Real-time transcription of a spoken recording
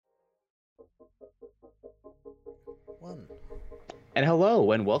One. And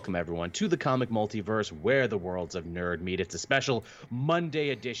hello and welcome everyone to the Comic Multiverse, where the worlds of nerd meet. It's a special Monday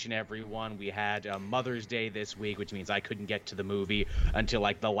edition, everyone. We had Mother's Day this week, which means I couldn't get to the movie until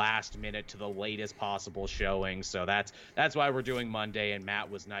like the last minute to the latest possible showing. So that's why we're doing Monday, and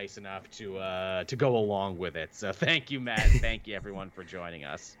Matt was nice enough to go along with it. So thank you, Matt. Thank you everyone for joining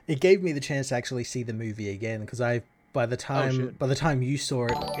us. It gave me the chance to actually see the movie again because by the time you saw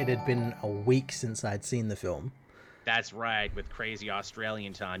it, it had been a week since I'd seen the film. That's right. With crazy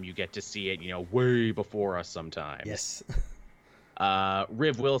Australian time, you get to see it, way before us sometimes. Yes.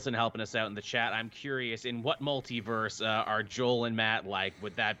 Riv Wilson helping us out in the chat. I'm curious, in what multiverse are Joel and Matt like?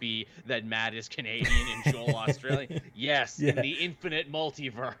 Would that be that Matt is Canadian and Joel Australian? Yes, yeah. In the infinite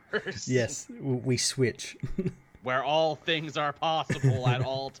multiverse. Yes, we switch. Where all things are possible at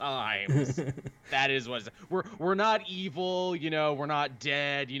all times. That is what we're not evil, we're not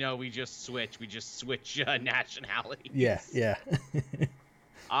dead, we just switch. We just switch nationalities. Yeah.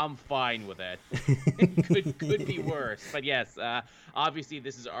 I'm fine with it. could be worse. But yes, obviously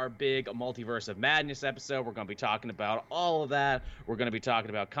this is our big Multiverse of Madness episode. We're going to be talking about all of that. We're going to be talking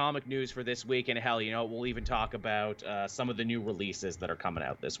about comic news for this week, and hell, we'll even talk about some of the new releases that are coming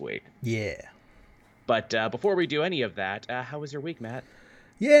out this week. Yeah. But before we do any of that, how was your week, Matt?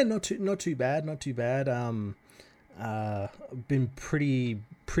 Yeah, not too bad. Been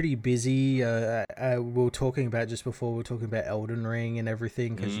pretty busy. We were talking about just before. We were talking about Elden Ring and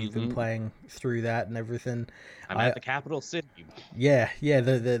everything because you've been playing through that and everything. I'm at the capital city. Yeah.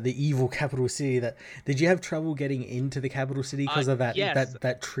 The evil capital city. Did you have trouble getting into the capital city because of that? Yes.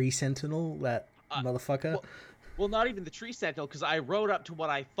 that tree sentinel, that motherfucker. Well, not even the tree sentinel, because I rode up to what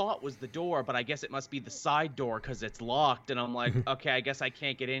I thought was the door, but I guess it must be the side door because it's locked. And I'm like, okay, I guess I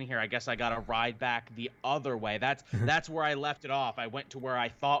can't get in here. I guess I got to ride back the other way. That's where I left it off. I went to where I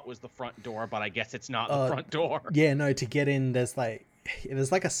thought was the front door, but I guess it's not the front door. Yeah, no, to get in, there's like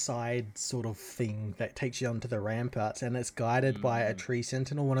a side sort of thing that takes you onto the ramparts, and it's guided by a tree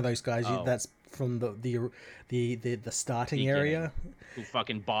sentinel, one of those guys that's from the starting area, who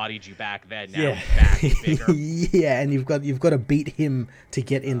fucking bodied you back then. Now he's back bigger. Yeah, and you've got to beat him to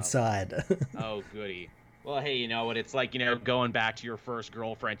get inside. Oh, goody. Well, hey, you know what? It's like, going back to your first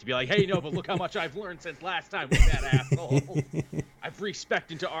girlfriend to be like, hey, but look how much I've learned since last time with that asshole. I've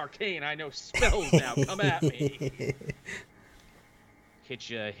respect into arcane. I know spells now. Come at me. Hit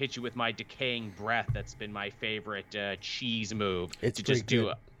you with my decaying breath. That's been my favorite cheese move. It's to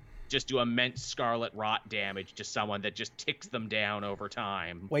just do immense scarlet rot damage to someone that just ticks them down over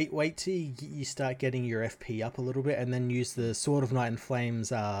time. Wait till you start getting your FP up a little bit, and then use the Sword of Night and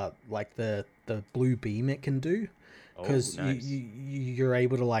Flames, like the blue beam it can do, because nice. you're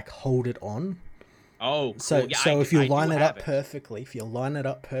able to like hold it on. Oh, cool. So if you line it up perfectly,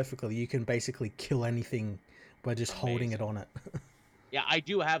 you can basically kill anything by just holding it on it. Yeah, I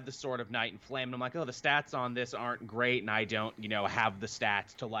do have the Sword of Night and Flame, and I'm like, the stats on this aren't great, and I don't, have the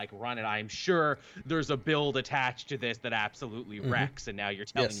stats to, like, run it. I'm sure there's a build attached to this that absolutely wrecks, and now you're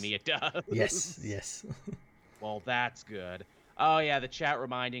telling me it does. Yes. Well, that's good. Oh, yeah, the chat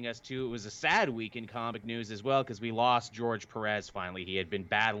reminding us, too, it was a sad week in comic news as well, because we lost George Perez finally. He had been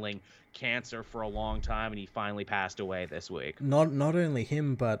battling cancer for a long time, and he finally passed away this week. Not only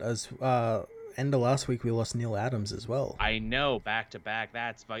him, but as... end of last week we lost Neil Adams as well. I know, back to back.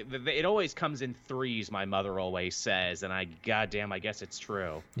 That's it. Always comes in threes, my mother always says, and I guess it's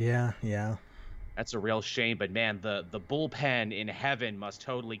true. Yeah. That's a real shame, but man, the bullpen in heaven must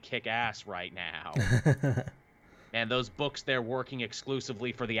totally kick ass right now. And those books they're working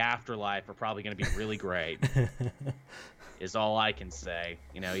exclusively for the afterlife are probably going to be really great. Is all I can say.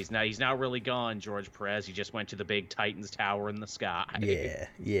 He's not really gone, George Perez. He just went to the big Titans tower in the sky.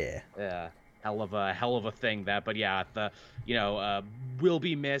 Yeah. Hell of a thing that, but yeah, will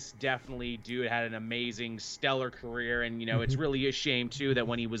be missed, definitely. Dude had an amazing, stellar career, and it's really a shame too that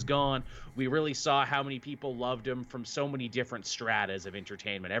when he was gone, we really saw how many people loved him from so many different stratas of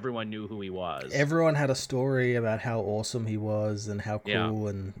entertainment. Everyone knew who he was. Everyone had a story about how awesome he was and how cool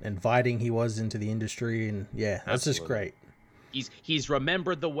and inviting he was into the industry, and that's Absolutely. Just great. He's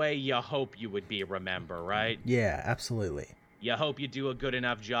remembered the way you hope you would be remembered, right? Yeah, absolutely. You hope you do a good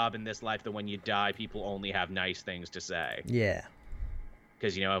enough job in this life that when you die, people only have nice things to say. Yeah.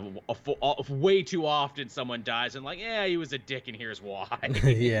 Because, way too often someone dies and he was a dick and here's why.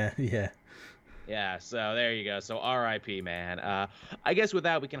 Yeah. Yeah, so there you go. So R.I.P., man. I guess with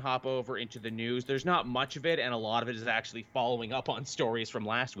that, we can hop over into the news. There's not much of it, and a lot of it is actually following up on stories from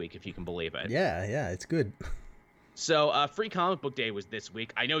last week, if you can believe it. Yeah, it's good. So, Free Comic Book Day was this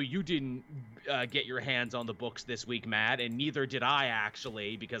week. I know you didn't get your hands on the books this week, Matt, and neither did I,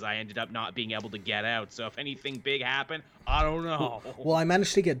 actually, because I ended up not being able to get out. So if anything big happened, I don't know. Well, I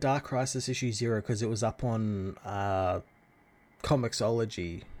managed to get Dark Crisis issue 0 because it was up on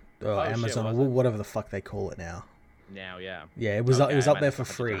Comixology or Amazon or whatever the fuck they call it now. Now, yeah. Yeah, it was up there for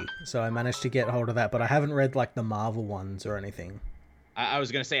free, so I managed to get hold of that, but I haven't read like the Marvel ones or anything. I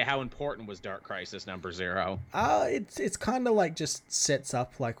was gonna say, how important was Dark Crisis number 0? It's kind of like just sets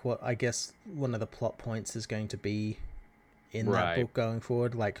up like what I guess one of the plot points is going to be in that book going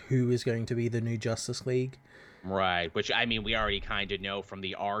forward, like who is going to be the new Justice League. Right, which I mean we already kind of know from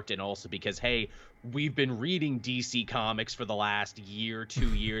the art, and also because hey, we've been reading DC Comics for the last year,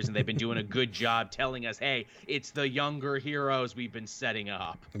 2 years, and they've been doing a good job telling us, hey, it's the younger heroes we've been setting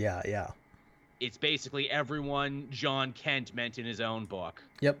up. Yeah. It's basically everyone John Kent meant in his own book.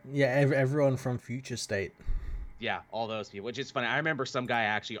 Yep. Yeah, everyone from Future State. Yeah, all those people, which is funny. I remember some guy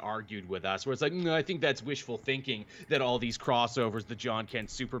actually argued with us where it's like, no, I think that's wishful thinking that all these crossovers the John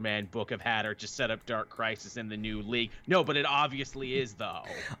Kent Superman book have had are just set up Dark Crisis in the new league. No, but it obviously is, though.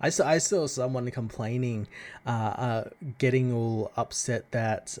 I saw someone complaining, getting all upset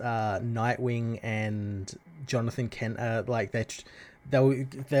that Nightwing and Jonathan Kent, like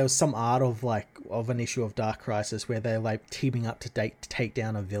there was some art of an issue of Dark Crisis where they're like teaming up to take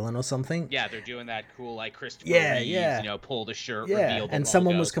down a villain or something. Yeah, they're doing that cool like Christopher Reeves, pull the shirt, reveal the and logos,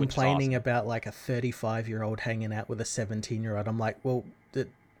 someone was complaining about like a 35-year-old hanging out with a 17-year-old. I'm like, well,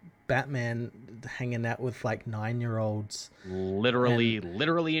 Batman hanging out with like 9-year-olds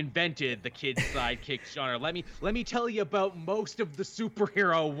literally invented the kid's sidekick genre. Let me tell you about most of the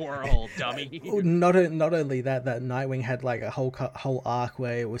superhero world, dummy. Not only that Nightwing had like a whole arc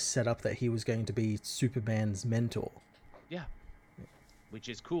where it was set up that he was going to be Superman's mentor. Yeah. Which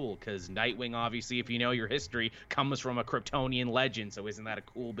is cool because Nightwing, obviously, if you know your history, comes from a Kryptonian legend, so isn't that a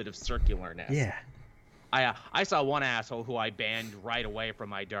cool bit of circularness? Yeah. I saw one asshole who I banned right away from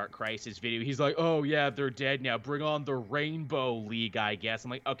my Dark Crisis video. He's like, oh, yeah, they're dead now. Bring on the Rainbow League, I guess.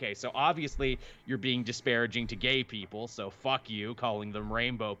 I'm like, okay, so obviously you're being disparaging to gay people, so fuck you, calling them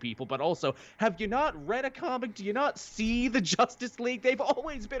rainbow people. But also, have you not read a comic? Do you not see the Justice League? They've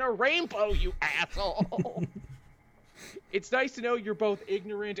always been a rainbow, you asshole. It's nice to know you're both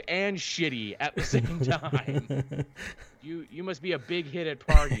ignorant and shitty at the same time. You must be a big hit at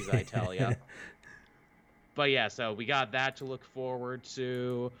parties, I tell ya. But yeah, so we got that to look forward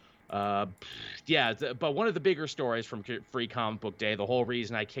to. But one of the bigger stories from Free Comic Book Day, the whole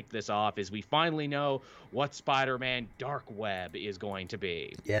reason I kicked this off is we finally know what Spider-Man Dark Web is going to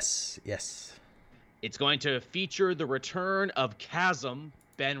be. Yes. It's going to feature the return of Chasm,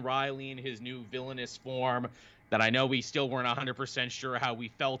 Ben Reilly in his new villainous form that I know we still weren't 100% sure how we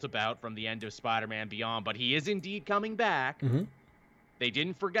felt about from the end of Spider-Man Beyond, but he is indeed coming back. Mm-hmm. They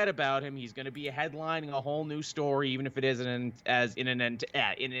didn't forget about him. He's going to be headlining a whole new story, even if it isn't in an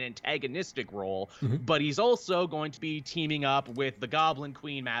antagonistic role. Mm-hmm. But he's also going to be teaming up with the Goblin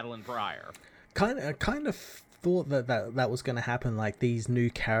Queen, Madeline Pryor. Kind of thought that was going to happen. Like these new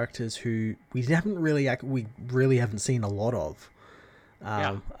characters who we really haven't seen a lot of.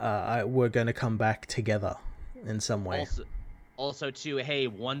 We're going to come back together in some way. Also, too, hey,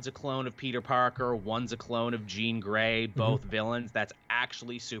 one's a clone of Peter Parker, one's a clone of Jean Grey, both villains. That's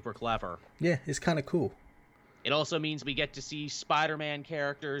actually super clever. Yeah, it's kind of cool. It also means we get to see Spider-Man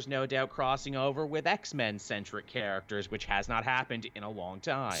characters, no doubt, crossing over with X-Men-centric characters, which has not happened in a long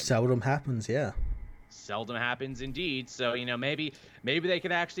time. Seldom happens, yeah. Seldom happens indeed. So, maybe they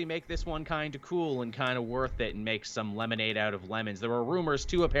could actually make this one kind of cool and kind of worth it and make some lemonade out of lemons. There were rumors,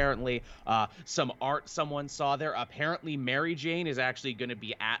 too, apparently, some art someone saw there. Apparently, Mary Jane is actually going to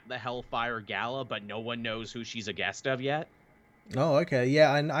be at the Hellfire Gala, but no one knows who she's a guest of yet. Oh, okay.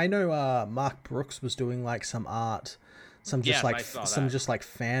 Yeah, I know Mark Brooks was doing, like, some art. Some just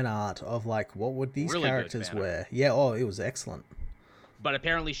fan art of, like, what would these really characters wear? Yeah, it was excellent. But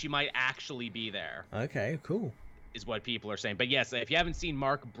apparently she might actually be there. Okay, cool. Is what people are saying. But yes, if you haven't seen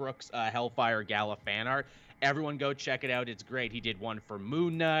Mark Brooks' Hellfire Gala fan art, everyone go check it out. It's great. He did one for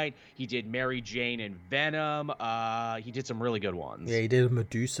Moon Knight. He did Mary Jane and Venom. He did some really good ones. Yeah, he did a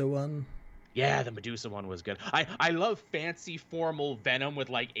Medusa one. Yeah, the Medusa one was good. I love fancy formal Venom with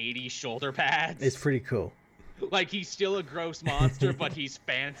like 80 shoulder pads. It's pretty cool. Like he's still a gross monster, but he's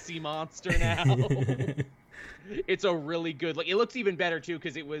fancy monster now. It's a really good, it looks even better too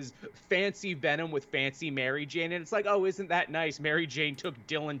because it was fancy Venom with fancy Mary Jane, and it's like, oh, isn't that nice? Mary Jane took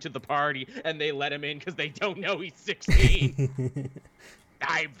Dylan to the party and they let him in because they don't know he's 16.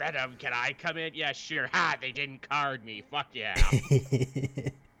 I'm Venom, can I come in? Yeah, sure. Ha, they didn't card me. Fuck yeah.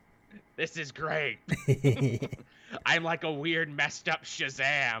 This is great. I'm like a weird, messed up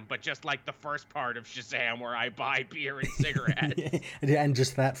Shazam, but just like the first part of Shazam where I buy beer and cigarettes. And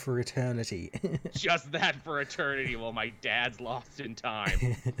just that for eternity. Just that for eternity while my dad's lost in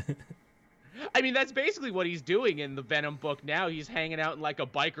time. I mean, that's basically what he's doing in the Venom book now. He's hanging out in like a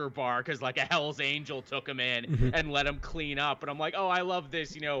biker bar because like a Hell's Angel took him in and let him clean up. And I'm like, oh, I love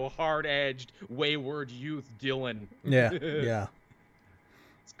this, hard-edged, wayward youth Dylan. Yeah, yeah.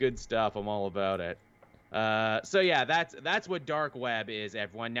 It's good stuff. I'm all about it. So yeah, that's what Dark Web is,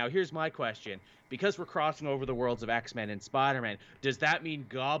 everyone. Now here's my question. Because we're crossing over the worlds of X-Men and Spider-Man, does that mean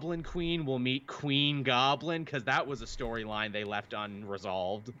Goblin Queen will meet Queen Goblin? Because that was a storyline they left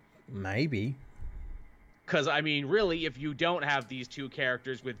unresolved. Maybe. Because, I mean, really, if you don't have these two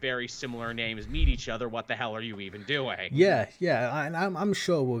characters with very similar names meet each other, what the hell are you even doing? Yeah. And I'm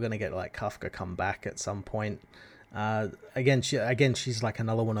sure we're going to get, like, Kafka come back at some point. Again, she's, like,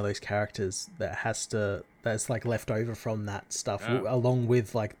 another one of those characters that's, like, left over from that stuff, along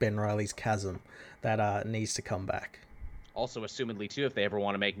with, like, Ben Reilly's Chasm, that needs to come back. Also, assumedly, too, if they ever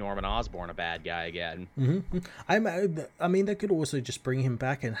want to make Norman Osborn a bad guy again. Mm-hmm. I mean, they could also just bring him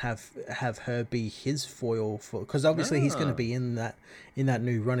back and have her be his foil for, because obviously he's going to be in that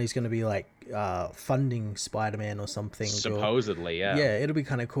new run. He's going to be like funding Spider-Man or something. Supposedly, yeah. Yeah, it'll be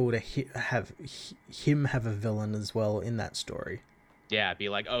kind of cool to have him have a villain as well in that story. Yeah, be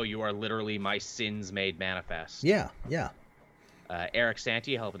like, oh, you are literally my sins made manifest. Yeah. Eric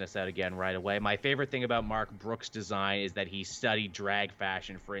Santi helping us out again right away. My favorite thing about Mark Brooks' design is that he studied drag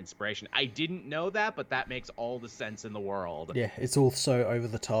fashion for inspiration. I didn't know that, but that makes all the sense in the world. Yeah, it's all so over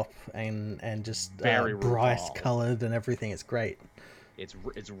the top and just very bright colored and everything. It's great. It's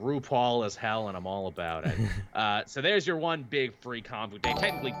RuPaul as hell, and I'm all about it. So there's your one big free comic book day.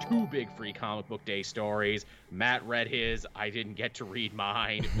 Technically, two big free comic book day stories. Matt read his. I didn't get to read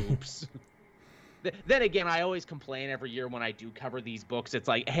mine. Oops. Then again, I always complain every year when I do cover these books. It's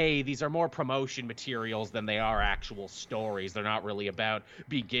like, hey, these are more promotion materials than they are actual stories. They're not really about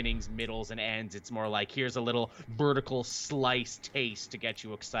beginnings, middles, and ends. It's more like, here's a little vertical slice taste to get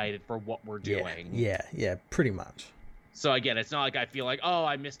you excited for what we're doing. Yeah, pretty much. So again, it's not like I feel like, oh,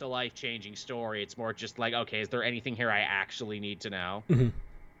 I missed a life-changing story. It's more just like, okay, is there anything here I actually need to know? Mm-hmm.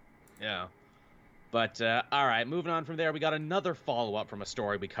 Yeah. But, all right, moving on from there, we got another follow-up from a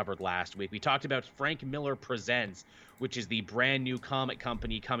story we covered last week. We talked about Frank Miller Presents, which is the brand new comic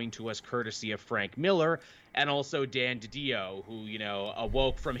company coming to us courtesy of Frank Miller, and also Dan DiDio, who,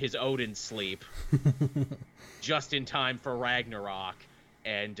 awoke from his Odin sleep just in time for Ragnarok.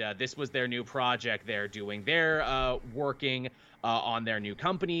 And this was their new project they're doing. They're working on their new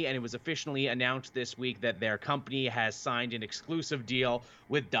company, and it was officially announced this week that their company has signed an exclusive deal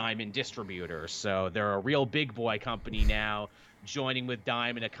with Diamond Distributors. So they're a real big boy company now, joining with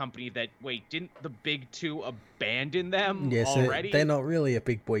Diamond, a company that, wait, didn't the big two abandon them already? They're not really a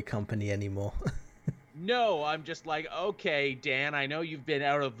big boy company anymore. No, I'm just like, okay, Dan, I know you've been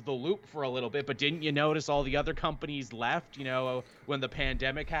out of the loop for a little bit, but didn't you notice all the other companies left, when the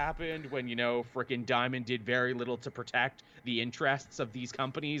pandemic happened, when, frickin' Diamond did very little to protect the interests of these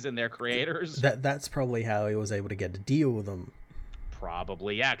companies and their creators? That's probably how he was able to get a deal with them.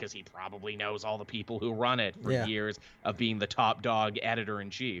 Probably, yeah, because he probably knows all the people who run it for years of being the top dog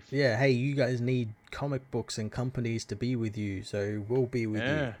editor-in-chief. Yeah, hey, you guys need comic books and companies to be with you, so we'll be with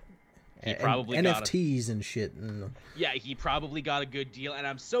you. He probably NFTs and shit. Yeah, he probably got a good deal. And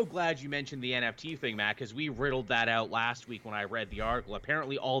I'm so glad you mentioned the NFT thing, Matt, because we riddled that out last week when I read the article.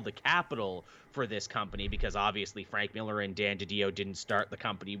 Apparently all the capital for this company, because obviously Frank Miller and Dan DiDio didn't start the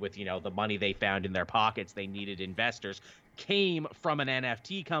company with, the money they found in their pockets. They needed investors, came from an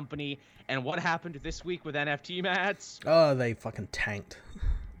NFT company. And what happened this week with NFT, Matt? Oh, they fucking tanked.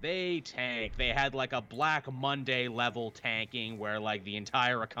 They tanked. They had like a Black Monday level tanking where like the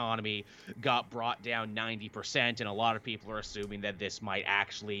entire economy got brought down 90%, and a lot of people are assuming that this might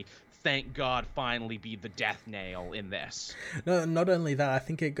actually, thank God, finally be the death nail in this. No, not only that, I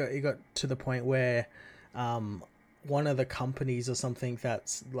think it got to the point where one of the companies or something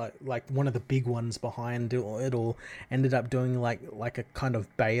that's like one of the big ones behind it all ended up doing like a kind of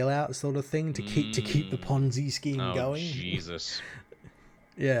bailout sort of thing to keep the Ponzi scheme going. Jesus.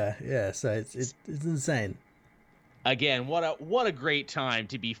 Yeah. So it's insane. Again, what a great time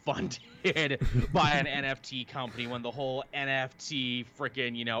to be funded by an NFT company when the whole NFT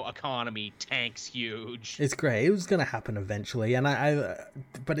freaking economy tanks huge. It's great. It was gonna happen eventually, and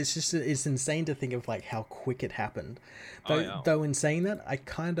but it's insane to think of like how quick it happened. Though in saying that, I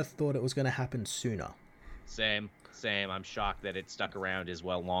kind of thought it was gonna happen sooner. Same. Same. I'm shocked that it stuck around as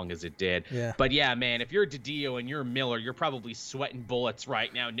long as it did. Yeah. But yeah, man, if you're DiDio and you're Miller, you're probably sweating bullets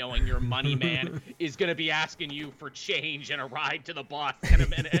right now, knowing your money man is going to be asking you for change and a ride to the boss in a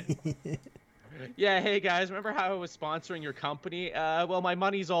minute. Yeah, hey guys, remember how I was sponsoring your company? Well, my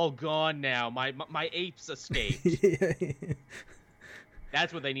money's all gone now. My apes escaped.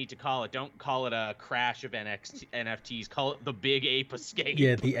 That's what they need to call it. Don't call it a crash of NFTs. Call it the Big Ape Escape.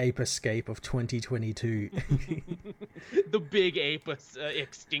 Yeah, the Ape Escape of 2022. The Big Ape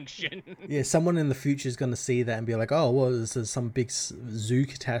Extinction. Yeah, someone in the future is going to see that and be like, oh, well, this is some big zoo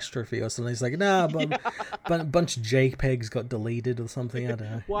catastrophe or something. It's like, nah, but a bunch of JPEGs got deleted or something. I don't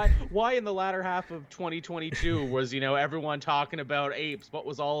know. Why in the latter half of 2022 was, everyone talking about apes? What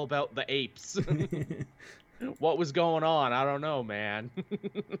was all about the apes? What was going on? I don't know, man.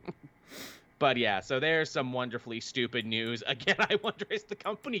 But yeah, so there's some wonderfully stupid news. Again, I wonder, is the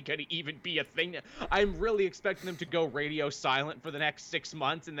company going to even be a thing? I'm really expecting them to go radio silent for the next 6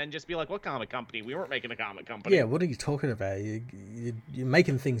 months and then just be like, what comic company? We weren't making a comic company. Yeah, what are you talking about? You're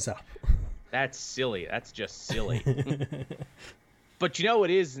making things up. That's silly. That's just silly. But you know what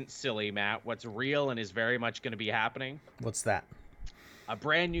isn't silly, Matt? What's real and is very much going to be happening? What's that? A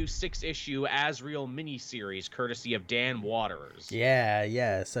brand new 6-issue Azrael miniseries, courtesy of Dan Waters.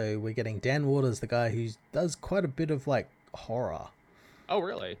 Yeah. So we're getting Dan Waters, the guy who does quite a bit of like horror. Oh,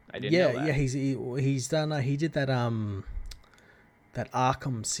 really? I didn't know that. Yeah. He's done. He did that that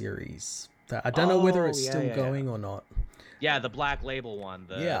Arkham series. I don't know whether it's still going or not. Yeah, the Black Label one,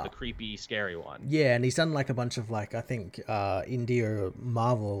 the creepy, scary one. Yeah, and he's done like a bunch of like I think indie or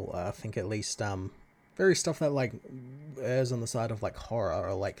Marvel. I think at least very stuff that like airs on the side of like horror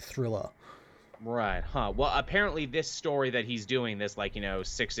or like thriller. Right, huh. Well, apparently this story that he's doing, this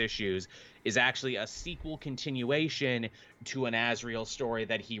 6 issues, is actually a sequel continuation to an Azrael story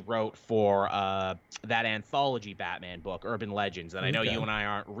that he wrote for that anthology Batman book, Urban Legends, that I know you and I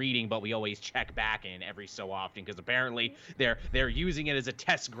aren't reading, but we always check back in every so often, because apparently they're using it as a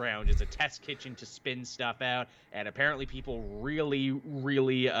test ground, as a test kitchen to spin stuff out, and apparently people really,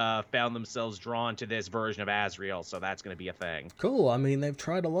 really found themselves drawn to this version of Azrael, so that's going to be a thing. Cool. I mean, they've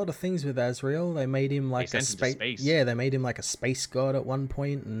tried a lot of things with Azrael. They made him like a space. Yeah, they made him like a space god at one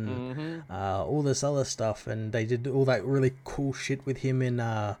point, and all this other stuff, and they did all that really cool shit with him in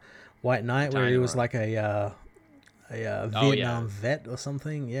White Knight, where he was like a Vietnam vet or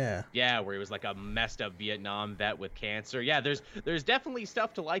something. Yeah, where he was like a messed up Vietnam vet with cancer. Yeah, there's definitely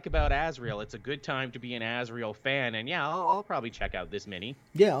stuff to like about Azrael. It's a good time to be an Azrael fan, and yeah, I'll probably check out this mini.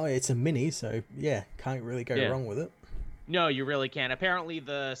 Yeah, it's a mini, so yeah, can't really go wrong with it. No, you really can't. Apparently,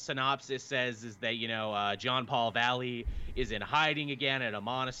 the synopsis says is that John Paul Valley is in hiding again at a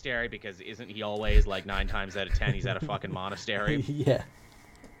monastery, because isn't he always, like 9 times out of 10 he's at a fucking monastery? Yeah.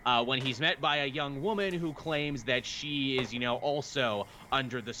 When he's met by a young woman who claims that she is, also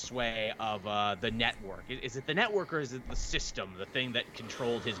under the sway of the network. Is it the network, or is it the system, the thing that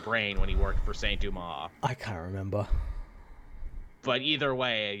controlled his brain when he worked for Saint Dumas? I can't remember. But either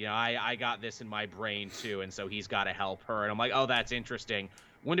way, I got this in my brain too, and so he's got to help her. And I'm like, oh, that's interesting.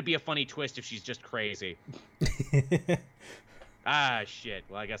 Wouldn't it be a funny twist if she's just crazy? Ah, shit.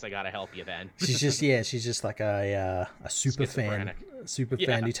 Well, I guess I got to help you then. She's just like a super fan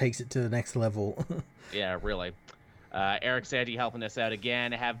who takes it to the next level. Yeah, really. Eric Sandy helping us out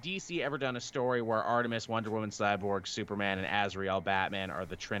again. Have DC ever done a story where Artemis, Wonder Woman, Cyborg, Superman, and Azrael Batman are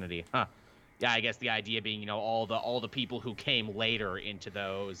the Trinity? Huh. Yeah, I guess the idea being, all the people who came later into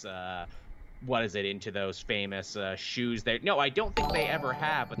those, into those famous shoes there. No, I don't think they ever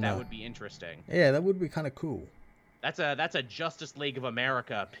have, but that would be interesting. Yeah, that would be kind of cool. That's a Justice League of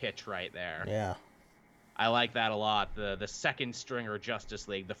America pitch right there. Yeah. I like that a lot. The second stringer Justice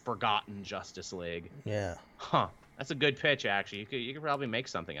League, the Forgotten Justice League. Yeah. Huh. That's a good pitch, actually. You could probably make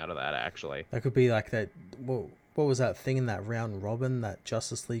something out of that, actually. That could be like that. What was that thing in that round robin, that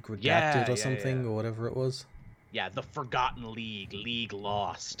Justice League Redacted or something, or whatever it was? Yeah, the Forgotten League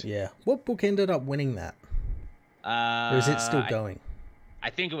Lost. Yeah. What book ended up winning that? Or is it still going? I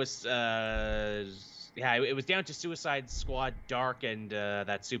think it was, it was down to Suicide Squad Dark and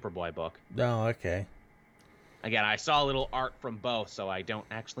that Superboy book. Oh, okay. Again, I saw a little art from both, so I don't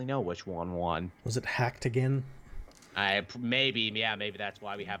actually know which one won. Was it hacked again? Maybe that's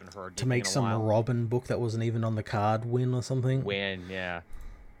why we haven't heard to make some Robin book that wasn't even on the card win or something. Yeah.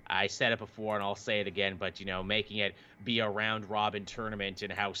 I said it before and I'll say it again, but making it be a round robin tournament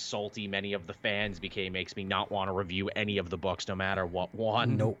and how salty many of the fans became makes me not want to review any of the books, no matter what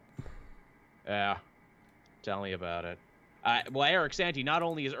won. Nope. Yeah, tell me about it. Well, Eric Santi, not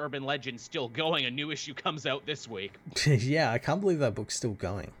only is Urban Legends still going, a new issue comes out this week. Yeah, I can't believe that book's still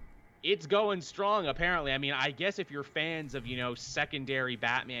going. It's going strong, apparently. I mean, I guess if you're fans of, secondary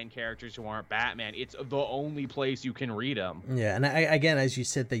Batman characters who aren't Batman, it's the only place you can read them. Yeah, and again, as you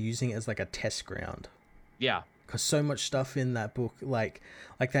said, they're using it as like a test ground. Yeah. Because so much stuff in that book, like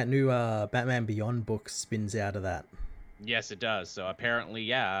that new Batman Beyond book spins out of that. Yes, it does. So apparently,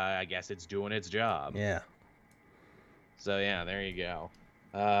 yeah, I guess it's doing its job. Yeah. So yeah, there you go.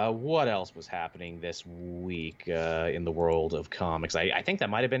 What else was happening this week in the world of comics? I think that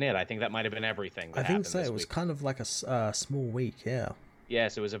might have been it. I think that might have been everything. I think so. It was kind of like a small week, yeah.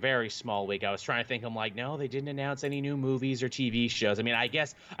 Yes, it was a very small week. I was trying to think. I'm like, no, they didn't announce any new movies or TV shows. I mean, I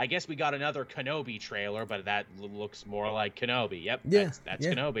guess we got another Kenobi trailer, but that looks more like Kenobi. Yep, yeah, that's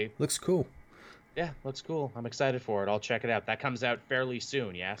Kenobi. Looks cool. Yeah, looks cool. I'm excited for it. I'll check it out. That comes out fairly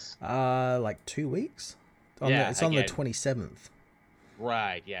soon. Yes. Like 2 weeks. It's on the 27th.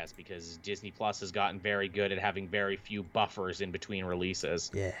 Right, yes, because Disney Plus has gotten very good at having very few buffers in between releases.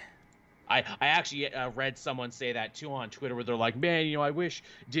 Yeah. I actually read someone say that too on Twitter, where they're like, man, I wish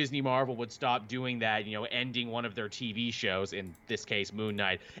Disney Marvel would stop doing that, ending one of their TV shows, in this case Moon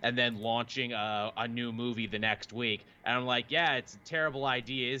Knight, and then launching a new movie the next week. And I'm like, yeah, it's a terrible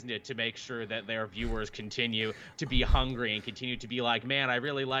idea, isn't it, to make sure that their viewers continue to be hungry and continue to be like, man, I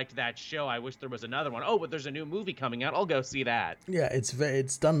really liked that show. I wish there was another one. Oh, but there's a new movie coming out. I'll go see that. Yeah,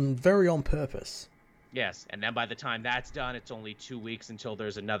 it's done very on purpose. Yes, and then by the time that's done, it's only 2 weeks until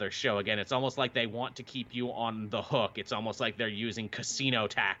there's another show. Again, it's almost like they want to keep you on the hook. It's almost like they're using casino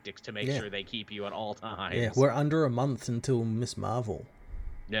tactics to make sure they keep you at all times. Yeah, we're under a month until Miss Marvel.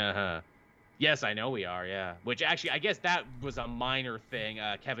 Uh-huh. Yes, I know we are, yeah. Which actually, I guess that was a minor thing.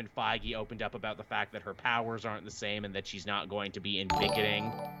 Kevin Feige opened up about the fact that her powers aren't the same and that she's not going to be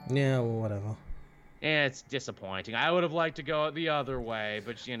embiggening. Yeah, well, whatever. Yeah, it's disappointing. I would have liked to go the other way,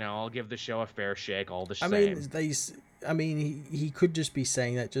 but I'll give the show a fair shake all the same. He could just be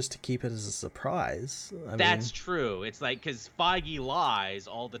saying that just to keep it as a surprise. That's true. It's like, because Feige lies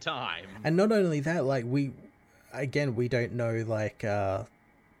all the time. And not only that, like, we don't know,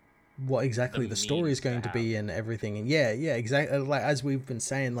 what exactly the story is going to be and everything. And yeah, exactly. Like, as we've been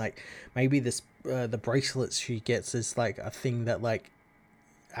saying, like, maybe this, the bracelets she gets is, like, a thing that, like,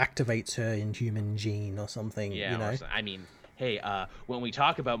 activates her Inhuman gene or something. Yeah, hey, when we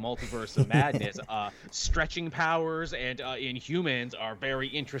talk about Multiverse of Madness, stretching powers and Inhumans are very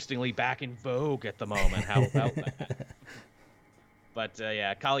interestingly back in vogue at the moment. How about that? But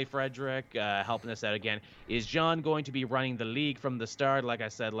yeah, Kali Frederick helping us out again. Is John going to be running the league from the start? Like I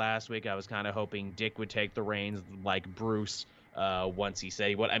said last week, I was kind of hoping Dick would take the reins like Bruce once he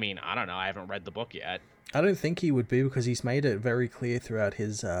said what. I mean, I don't know. I haven't read the book yet. I don't think he would be, because he's made it very clear throughout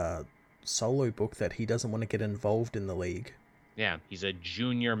his solo book that he doesn't want to get involved in the league. Yeah, he's a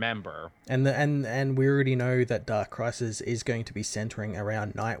junior member. And we already know that Dark Crisis is going to be centering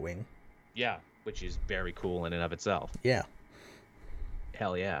around Nightwing. Yeah, which is very cool in and of itself. Yeah.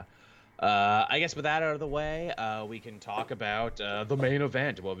 Hell yeah. I guess with that out of the way, we can talk about the main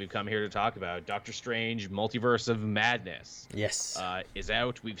event, what we've come here to talk about. Doctor Strange, Multiverse of Madness. Yes. Is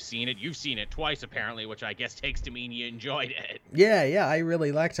out. We've seen it. You've seen it twice, apparently, which I guess takes to mean you enjoyed it. Yeah, I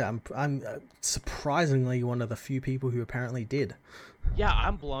really liked it. I'm surprisingly one of the few people who apparently did. Yeah,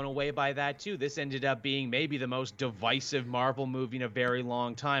 I'm blown away by that, too. This ended up being maybe the most divisive Marvel movie in a very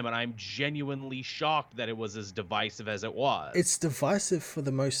long time, and I'm genuinely shocked that it was as divisive as it was. It's divisive for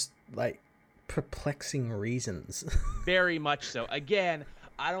the most, perplexing reasons. Very much so. Again,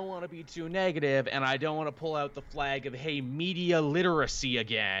 I don't want to be too negative, and I don't want to pull out the flag of, hey, media literacy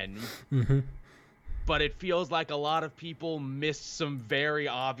again. Mm-hmm. But it feels like a lot of people missed some very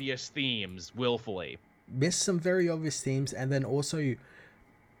obvious themes willfully. Missed some very obvious themes, and then also,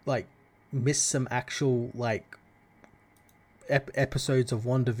 missed some actual, episodes of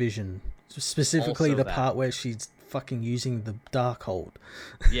WandaVision. Specifically the part where she's fucking using the Darkhold.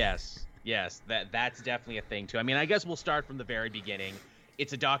 Yes, that's definitely a thing, too. I mean, I guess we'll start from the very beginning.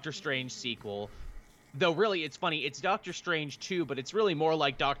 It's a Doctor Strange sequel. Though, really, it's funny. It's Doctor Strange 2, but it's really more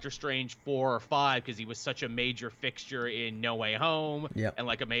like Doctor Strange 4 or 5, because he was such a major fixture in No Way Home,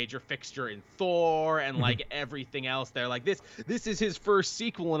 and, a major fixture in Thor, and, everything else there. This is his first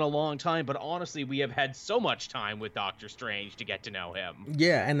sequel in a long time, but honestly, we have had so much time with Doctor Strange to get to know him.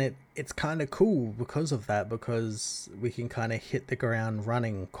 Yeah, and it's kind of cool because of that, because we can kind of hit the ground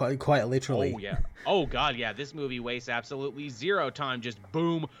running, quite literally. Oh, yeah. Oh, God, yeah. This movie wastes absolutely zero time. Just,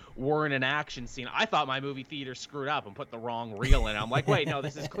 boom, we're in an action scene. I thought my movie theater screwed up and put the wrong reel in. I'm like, wait, no,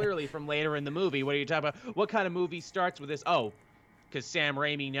 this is clearly from later in the movie. What are you talking about? What kind of movie starts with this? Oh, because Sam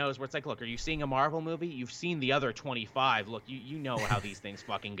Raimi knows where it's like, look, are you seeing a Marvel movie? You've seen the other 25. Look, you know how these things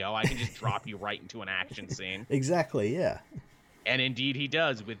fucking go. I can just drop you right into an action scene. Exactly, yeah. And indeed he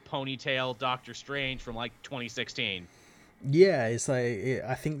does, with ponytail Doctor Strange from like 2016. Yeah, it's like,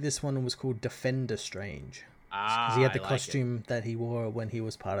 I think this one was called Defender Strange. Because he had the costume that he wore when he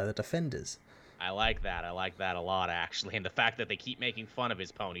was part of the Defenders. I like that. I like that a lot, actually. And the fact that they keep making fun of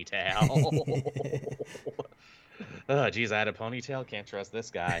his ponytail. Oh, geez, I had a ponytail. Can't trust this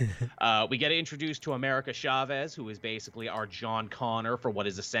guy. We get introduced to America Chavez, who is basically our John Connor for what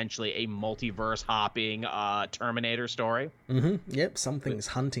is essentially a multiverse hopping Terminator story. Mm-hmm. Yep, something's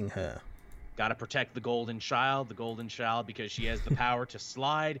hunting her. Got to protect the Golden Child, because she has the power to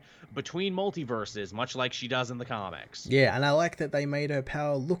slide between multiverses, much like she does in the comics. Yeah, and I like that they made her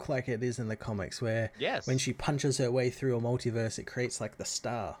power look like it is in the comics, where yes, when she punches her way through a multiverse, it creates like the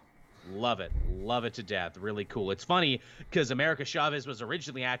star. Love it to death. Really cool. It's funny because America Chavez was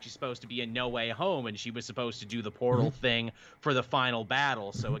originally actually supposed to be in No Way Home, and she was supposed to do the portal thing for the final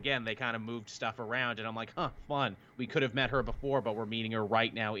battle. So again, they kind of moved stuff around, and I'm like, fun. We could have met her before, but we're meeting her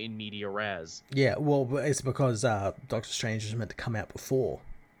right now in media res. Yeah, well, it's because Doctor Strange was meant to come out before.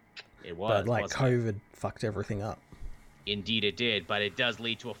 It was, but COVID fucked everything up. Indeed it did, but it does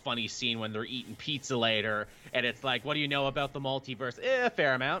lead to a funny scene when they're eating pizza later, and it's like, what do you know about the multiverse? A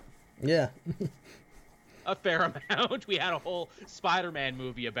fair amount. Yeah. A fair amount. We had a whole Spider-Man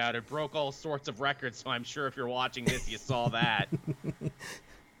movie about it. Broke all sorts of records, so I'm sure if you're watching this, you saw that.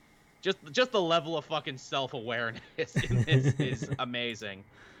 Just the level of fucking self-awareness in this is amazing.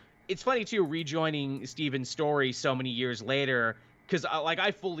 It's funny, too, rejoining Stephen's story so many years later, because,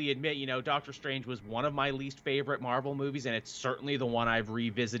 I fully admit, Doctor Strange was one of my least favorite Marvel movies, and it's certainly the one I've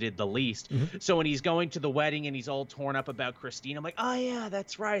revisited the least. Mm-hmm. So when he's going to the wedding and he's all torn up about Christine, I'm like, oh, yeah,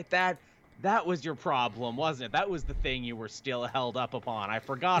 that's right. That was your problem, wasn't it? That was the thing you were still held up upon. I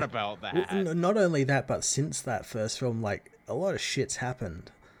forgot about that. Well, not only that, but since that first film, a lot of shit's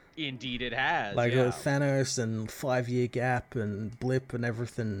happened. Indeed it has. Thanos and 5-year gap and blip and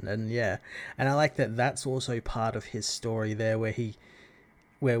everything, and yeah. And I like that that's also part of his story there,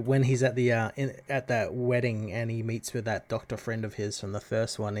 where when he's at the at that wedding and he meets with that doctor friend of his from the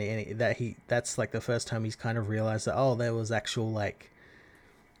first one, that's like the first time he's kind of realized that there was actual like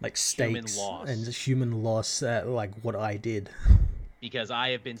stakes and human loss at what I did. Because I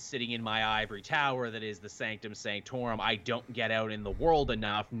have been sitting in my ivory tower that is the Sanctum Sanctorum. I don't get out in the world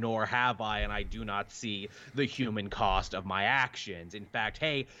enough, nor have I, and I do not see the human cost of my actions. In fact,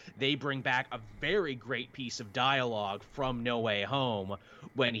 hey, they bring back a very great piece of dialogue from No Way Home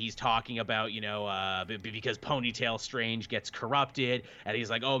when he's talking about, because Ponytail Strange gets corrupted, and he's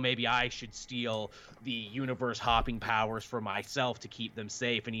like, maybe I should steal the universe hopping powers for myself to keep them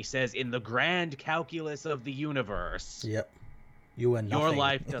safe. And he says, in the grand calculus of the universe. Yep. You are nothing.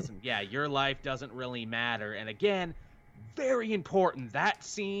 Your life doesn't really matter. And again, very important, that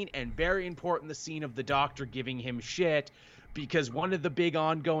scene, and very important the scene of the doctor giving him shit, because one of the big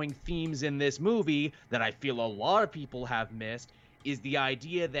ongoing themes in this movie that I feel a lot of people have missed is the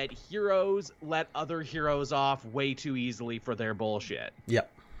idea that heroes let other heroes off way too easily for their bullshit.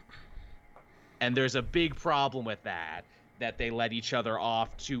 Yep. And there's a big problem with that they let each other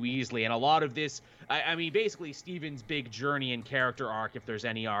off too easily. And a lot of this, basically Stephen's big journey and character arc, if there's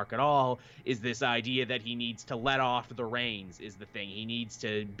any arc at all, is this idea that he needs to let off the reins is the thing. He needs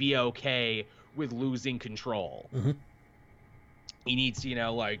to be okay with losing control. Mm-hmm. He needs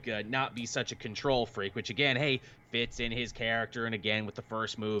to, not be such a control freak, which again, hey, fits in his character. And again, with the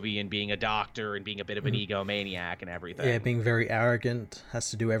first movie and being a doctor and being a bit of an egomaniac and everything. Yeah, being very arrogant,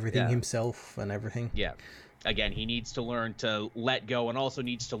 has to do everything himself and everything. Yeah. Again, he needs to learn to let go and also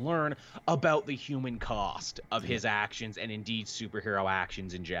needs to learn about the human cost of his actions and indeed superhero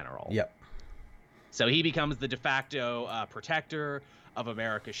actions in general. Yep. So he becomes the de facto protector of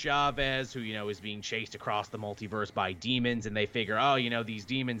America Chavez, who, is being chased across the multiverse by demons. And they figure, these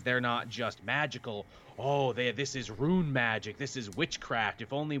demons, they're not just magical. This is rune magic. This is witchcraft.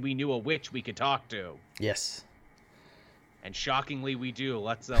 If only we knew a witch we could talk to. Yes. And shockingly, we do.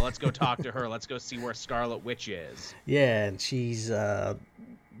 Let's go talk to her. Let's go see where Scarlet Witch is. Yeah, and she's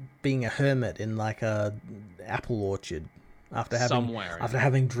being a hermit in a apple orchard after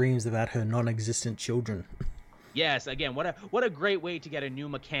having dreams about her non-existent children. Yes, again, what a great way to get a new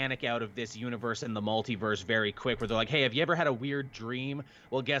mechanic out of this universe and the multiverse very quick, where they're like, hey, have you ever had a weird dream?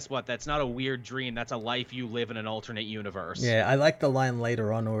 Well, guess what? That's not a weird dream. That's a life you live in an alternate universe. Yeah, I like the line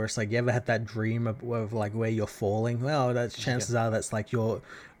later on where it's like, you ever had that dream of where you're falling? Well, chances are that's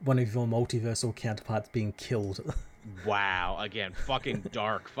one of your multiversal counterparts being killed. Wow, again, fucking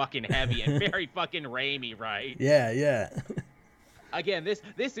dark, fucking heavy, and very fucking Raimi, right? Yeah. Again,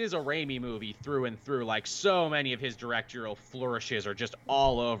 this is a Raimi movie through and through. Like, so many of his directorial flourishes are just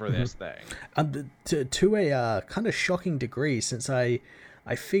all over this thing. To a kind of shocking degree, since I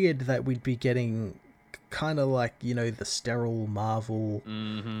figured that we'd be getting kind of like, you know, the sterile Marvel,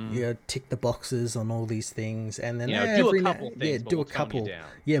 you know, tick the boxes on all these things, and then do a couple things, do a couple.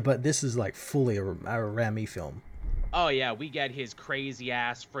 Yeah, but this is like fully a Raimi film. Oh yeah, we get his crazy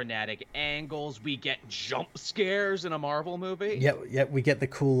ass frenetic angles. We get jump scares in a Marvel movie. Yep. We get the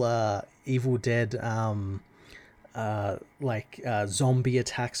cool Evil Dead zombie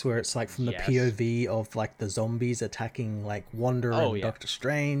attacks where it's like from the POV of like the zombies attacking like Wanda and Doctor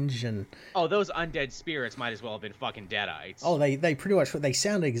Strange and those undead spirits might as well have been fucking Deadites. Oh, they pretty much they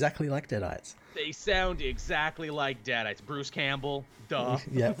sound exactly like Deadites. They sound exactly like Deadites. Bruce Campbell, duh.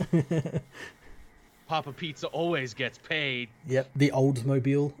 Yep. Papa Pizza always gets paid. Yep, the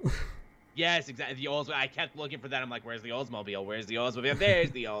Oldsmobile. Yes, exactly. The Oldsmobile. I kept looking for that. I'm like, where's the Oldsmobile? Where's the Oldsmobile?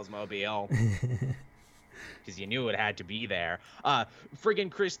 There's the Oldsmobile. Because you knew it had to be there. Friggin'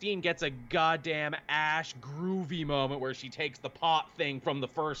 Christine gets a goddamn Ash groovy moment where she takes the pot thing from the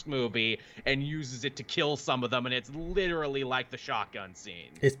first movie and uses it to kill some of them, and it's literally like the shotgun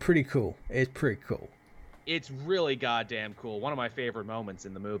scene. It's pretty cool. It's really goddamn cool. One of my favorite moments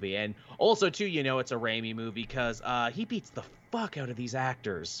in the movie. And also, too, you know it's a Raimi movie because he beats the fuck out of these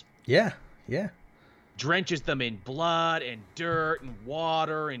actors. Yeah. Drenches them in blood and dirt and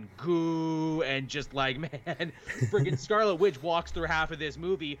water and goo and just like, man, friggin' Scarlet Witch walks through half of this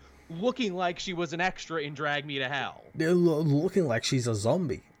movie looking like she was an extra in Drag Me to Hell. They're looking like she's a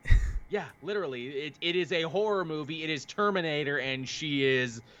zombie. Yeah, literally. It is a horror movie. It is Terminator, and she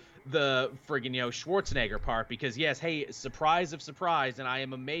is the friggin' Schwarzenegger part, because yes, hey, surprise of surprise, and I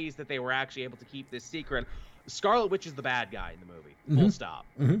am amazed that they were actually able to keep this secret. Scarlet Witch is the bad guy in the movie. Full stop.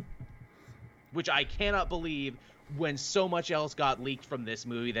 Which I cannot believe when so much else got leaked from this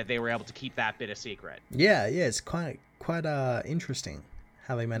movie that they were able to keep that bit a secret. Yeah, it's quite interesting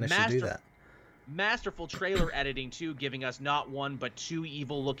how they managed to do that. Masterful trailer editing too, giving us not one but two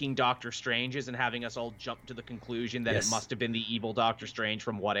evil-looking Doctor Stranges and having us all jump to the conclusion that it must have been the evil Doctor Strange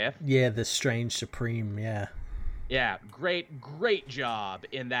from What If. Yeah, the Strange Supreme, Yeah, great job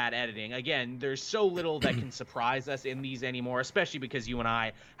in that editing. Again, there's so little that can surprise us in these anymore, especially because you and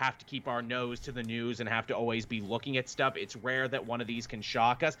I have to keep our nose to the news and have to always be looking at stuff. It's rare that one of these can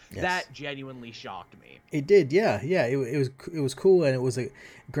shock us. Yes. That genuinely shocked me. It did, yeah. It was cool, and it was a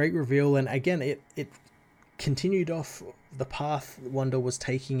great reveal. And again, it continued off the path Wanda was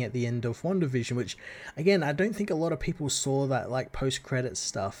taking at the end of WandaVision, which, again, I don't think a lot of people saw that like post-credits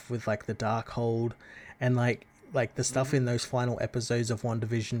stuff with like the Darkhold and like the stuff in those final episodes of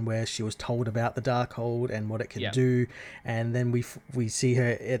WandaVision where she was told about the Darkhold and what it can do, and then we see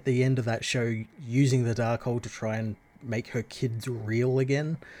her at the end of that show using the Darkhold to try and make her kids real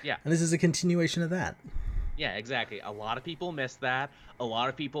again. Yeah. And this is a continuation of that. Yeah, exactly. A lot of people miss that. A lot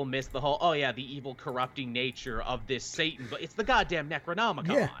of people miss the whole, the evil corrupting nature of this Satan, but it's the goddamn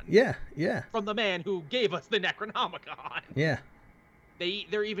Necronomicon. Yeah. From the man who gave us the Necronomicon. Yeah.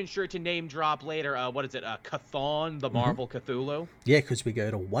 They're even sure to name drop later, Chthon, the Marvel Cthulhu. Yeah, because we go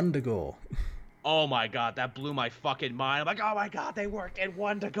to Wundagore. Oh my god, that blew my fucking mind. I'm like, oh my god, they worked in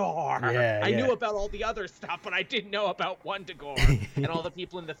Wundagore. I knew about all the other stuff, but I didn't know about Wundagore. And all the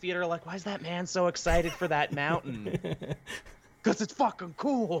people in the theater are like, why is that man so excited for that mountain? Because it's fucking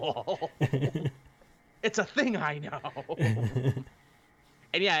cool. It's a thing I know.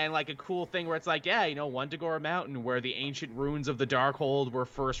 And like a cool thing where it's like, Wundagore Mountain, where the ancient runes of the Darkhold were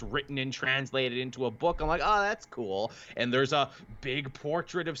first written and translated into a book. I'm like, oh, that's cool. And there's a big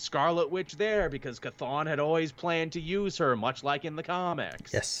portrait of Scarlet Witch there because Chthon had always planned to use her, much like in the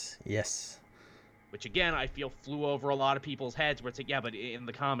comics. Yes. Which, again, I feel flew over a lot of people's heads where it's like, but in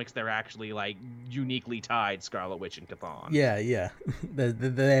the comics, they're actually, like, uniquely tied, Scarlet Witch and Chthon. Yeah.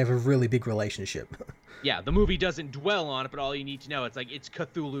 They have a really big relationship. Yeah, the movie doesn't dwell on it, but all you need to know, it's like, it's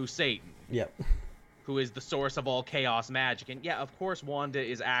Cthulhu Satan. Yep. Who is the source of all chaos magic. And, of course, Wanda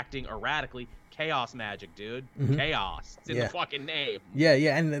is acting erratically. Chaos magic, dude. Chaos. It's in the fucking name. Yeah,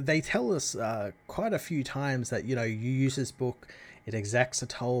 and they tell us quite a few times that, you use this book, it exacts a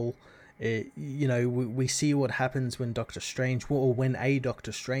toll. We see what happens when Doctor Strange, or when a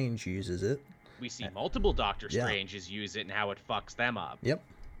Doctor Strange uses it. We see multiple Doctor Stranges use it and how it fucks them up. Yep.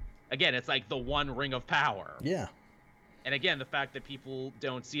 Again, it's like the one ring of power. Yeah. And again, the fact that people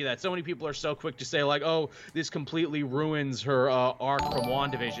don't see that. So many people are so quick to say, like, oh, this completely ruins her arc from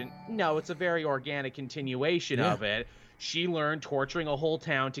WandaVision. No, it's a very organic continuation of it. She learned torturing a whole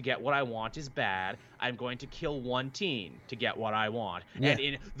town to get what I want is bad. I'm going to kill one teen to get what I want. Yeah. And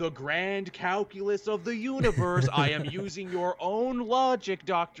in the grand calculus of the universe, I am using your own logic,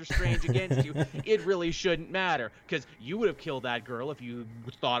 Doctor Strange, against you. It really shouldn't matter, because you would have killed that girl if you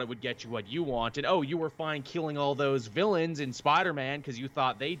thought it would get you what you wanted. Oh, you were fine killing all those villains in Spider-Man because you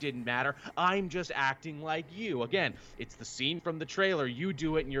thought they didn't matter. I'm just acting like you. Again, it's the scene from the trailer. You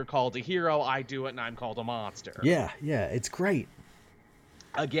do it and you're called a hero. I do it and I'm called a monster. Yeah, it's great.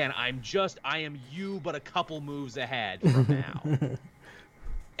 Again, I am you, but a couple moves ahead from now.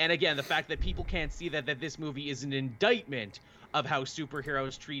 And again, the fact that people can't see that this movie is an indictment of how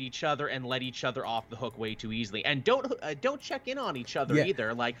superheroes treat each other and let each other off the hook way too easily, and don't check in on each other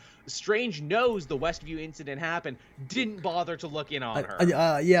either. Like, Strange knows the Westview incident happened, didn't bother to look in on her.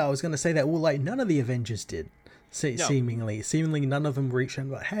 I was gonna say that. Well, like, none of the Avengers did. No. Seemingly, none of them reached out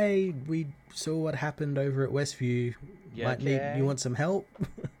and like, "Hey, we saw what happened over at Westview. You want some help?"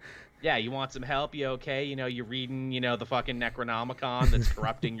 Yeah, you want some help? You okay? You're reading, the fucking Necronomicon that's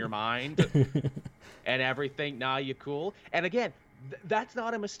corrupting your mind and everything. Nah, you cool? And again, that's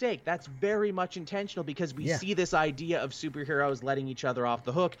not a mistake. That's very much intentional, because we see this idea of superheroes letting each other off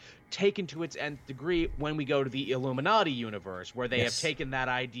the hook taken to its nth degree when we go to the Illuminati universe, where they have taken that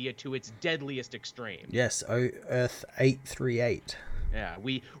idea to its deadliest extreme. Yes, Earth 838. Yeah,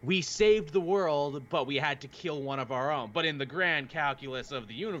 we saved the world, but we had to kill one of our own. But in the grand calculus of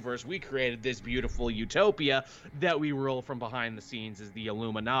the universe, we created this beautiful utopia that we rule from behind the scenes as the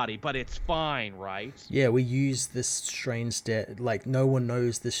Illuminati. But it's fine, right? Yeah, we use this Strange like, no one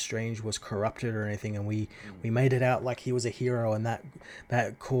knows this Strange was corrupted or anything, and we made it out like he was a hero, and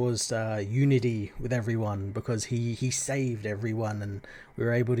that caused unity with everyone, because he saved everyone, and we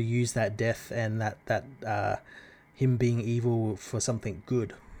were able to use that death and that him being evil for something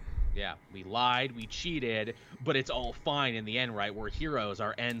good. Yeah, we lied, we cheated, but it's all fine in the end, right? We're heroes.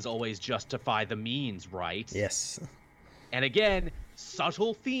 Our ends always justify the means, right? Yes. And again,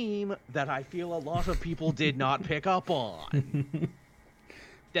 subtle theme that I feel a lot of people did not pick up on.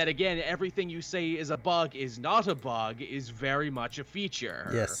 That again, everything you say is a bug is not a bug, is very much a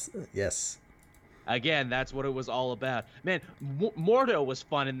feature. Yes. Again, that's what it was all about. Man, Mordo was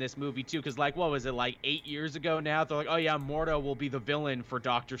fun in this movie, too, because, like, what was it, like 8 years ago now? They're like, oh, yeah, Mordo will be the villain for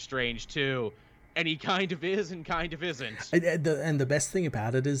Doctor Strange, too. And he kind of is and kind of isn't. And the best thing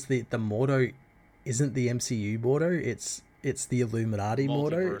about it is the Mordo isn't the MCU Mordo. It's the Illuminati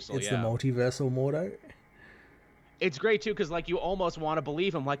Mordo. It's the multiversal Mordo. It's great, too, because, like, you almost want to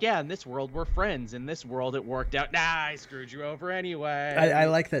believe him. Like, yeah, in this world, we're friends. In this world, it worked out. Nah, I screwed you over anyway. I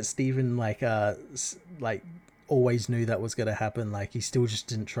like that Steven, like, always knew that was going to happen. Like, he still just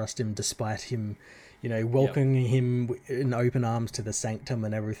didn't trust him, despite him, welcoming him in open arms to the Sanctum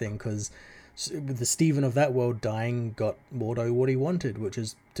and everything, because the Steven of that world dying got Mordo what he wanted, which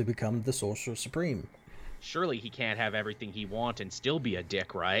is to become the Sorcerer Supreme. Surely he can't have everything he wants and still be a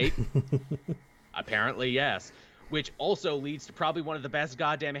dick, right? Apparently, yes. Which also leads to probably one of the best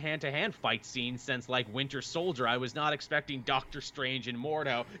goddamn hand-to-hand fight scenes since, like, Winter Soldier. I was not expecting Doctor Strange and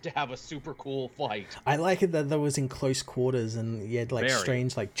Mordo to have a super cool fight. I like it that was in close quarters, and you had, like,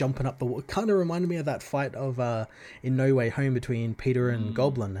 Strange, like, jumping up the wall. It kind of reminded me of that fight of in No Way Home between Peter and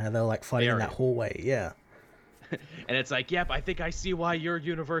Goblin, how they're, like, fighting in that hallway. Yeah. And it's like, yep, I think I see why your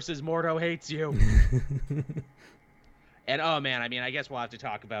universe's Mordo hates you. And, oh, man, I mean, I guess we'll have to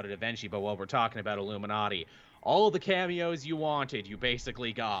talk about it eventually, but while we're talking about Illuminati, all the cameos you wanted, you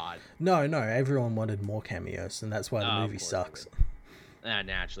basically got. No, everyone wanted more cameos, and that's why the movie sucks.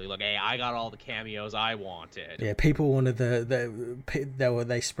 Naturally. Look, hey, I got all the cameos I wanted. Yeah, people wanted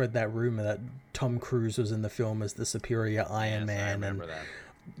they spread that rumor that Tom Cruise was in the film as the superior Iron Man. I remember that.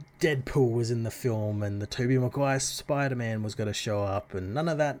 Deadpool was in the film, and the Tobey Maguire Spider-Man was going to show up, and none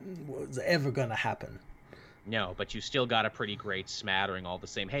of that was ever going to happen. No, but you still got a pretty great smattering all the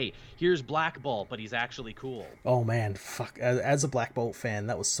same. Hey, here's Black Bolt, but he's actually cool. Oh, man, fuck. As a Black Bolt fan,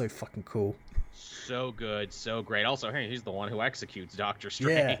 that was so fucking cool. So good, so great. Also, hey, he's the one who executes Doctor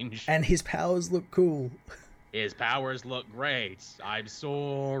Strange. Yeah, and his powers look cool. His powers look great. I'm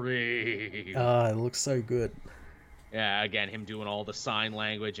sorry. It looks so good. Yeah, again, him doing all the sign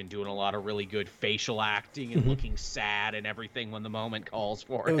language and doing a lot of really good facial acting and looking sad and everything when the moment calls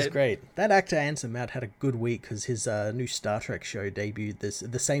for it. It was great. That actor, Anson Mount, had a good week because his new Star Trek show debuted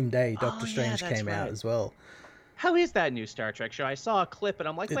the same day Doctor Strange came out as well. How is that new Star Trek show? I saw a clip and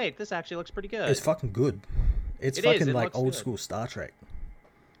I'm like, wait, this actually looks pretty good. It's fucking good. It's fucking like old school Star Trek.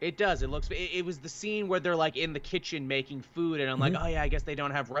 It does. It was the scene where they're like in the kitchen making food and I'm like, oh yeah, I guess they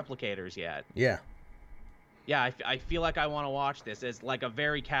don't have replicators yet. Yeah. Yeah, I feel like I want to watch this. As like a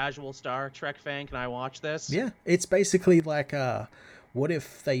very casual Star Trek fan, can I watch this? Yeah, it's basically like what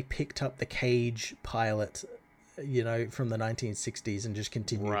if they picked up the Cage pilot, from the 1960s and just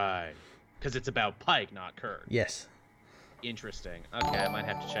continued. Right, because it's about Pike, not Kirk. Yes. Interesting. Okay, I might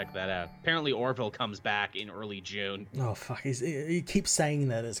have to check that out. Apparently Orville comes back in early June. Oh, fuck. He keeps saying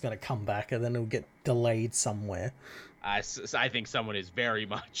that it's going to come back and then it'll get delayed somewhere. I think someone is very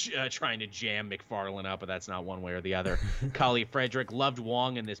much trying to jam McFarlane up, but that's not one way or the other. Kali Frederick loved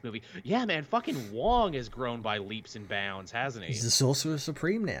Wong in this movie. Yeah, man, fucking Wong has grown by leaps and bounds, hasn't he? He's the Sorcerer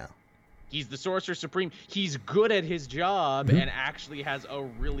Supreme now. He's the Sorcerer Supreme. He's good at his job and actually has a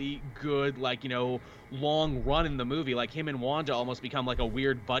really good, long run in the movie. Like, him and Wanda almost become like a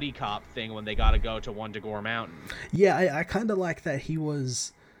weird buddy cop thing when they got to go to Wundagore Mountain. Yeah, I kind of like that he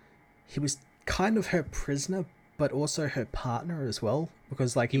was kind of her prisoner, but also her partner as well.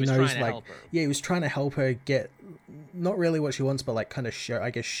 Because, he knows, he was trying to help her get, not really what she wants, but, kind of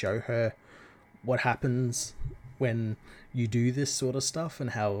show her what happens when you do this sort of stuff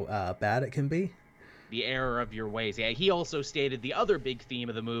and how bad it can be. The error of your ways. Yeah, he also stated the other big theme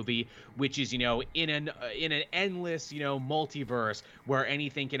of the movie, which is, in an endless, multiverse where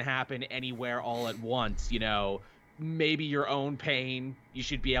anything can happen anywhere all at once, maybe your own pain you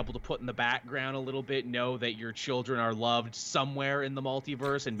should be able to put in the background a little bit, know that your children are loved somewhere in the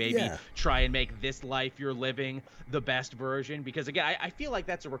multiverse, and maybe try and make this life you're living the best version. Because again, I feel like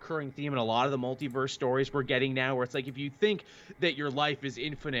that's a recurring theme in a lot of the multiverse stories we're getting now, where it's like, if you think that your life is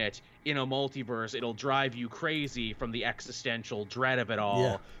infinite in a multiverse, it'll drive you crazy from the existential dread of it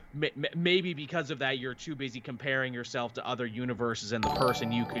all. Maybe because of that, you're too busy comparing yourself to other universes and the person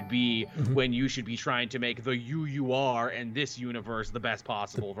you could be, when you should be trying to make the you are and this universe the best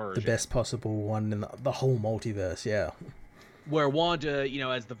possible version. The best possible one in the whole multiverse, yeah. Where Wanda,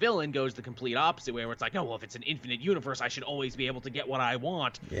 as the villain, goes the complete opposite way, where it's like, no, well, if it's an infinite universe, I should always be able to get what I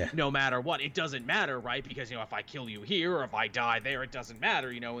want, no matter what. It doesn't matter, right? Because, if I kill you here or if I die there, it doesn't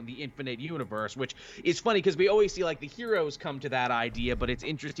matter, in the infinite universe, which is funny because we always see, the heroes come to that idea, but it's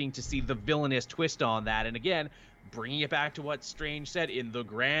interesting to see the villainous twist on that. And again, bringing it back to what Strange said, in the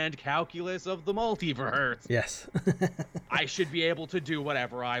grand calculus of the multiverse. Yes. I should be able to do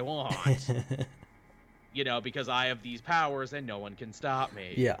whatever I want. Because I have these powers and no one can stop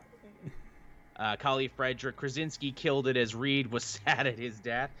me. Yeah. Kali Frederick Krasinski killed it as Reed, was sad at his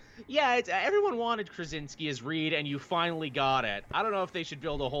death. Yeah, everyone wanted Krasinski as Reed, and you finally got it. I don't know if they should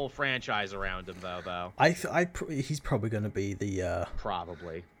build a whole franchise around him, though. He's probably going to be the...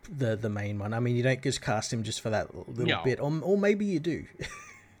 probably. The main one. I mean, you don't just cast him just for that little bit. Or maybe you do.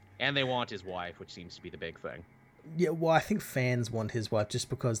 And they want his wife, which seems to be the big thing. Yeah, well, I think fans want his wife just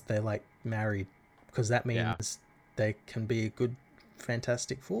because they're, married. Because that means they can be a good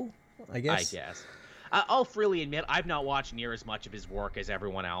Fantastic Four, I guess. I'll freely admit I've not watched near as much of his work as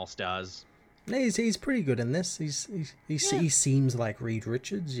everyone else does. He's pretty good in this. He seems like Reed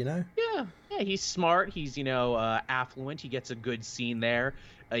Richards, Yeah, he's smart. He's affluent. He gets a good scene there.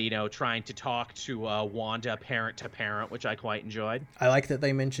 Trying to talk to Wanda parent to parent, which I quite enjoyed. I like that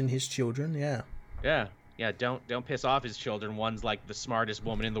they mention his children. Yeah, don't piss off his children. One's like the smartest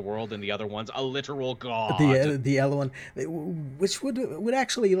woman in the world, and the other one's a literal god. The other one, which would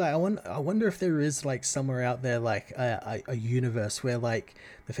actually I wonder if there is somewhere out there a universe where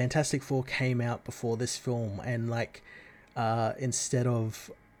the Fantastic Four came out before this film, and instead of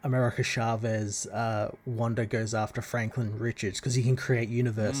America Chavez, Wanda goes after Franklin Richards because he can create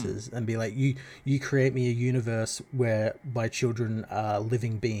universes and be like, you create me a universe where my children are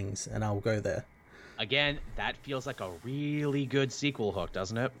living beings, and I'll go there. Again, that feels like a really good sequel hook,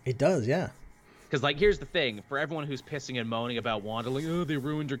 doesn't it? It does, yeah. Because, here's the thing. For everyone who's pissing and moaning about Wanda, oh, they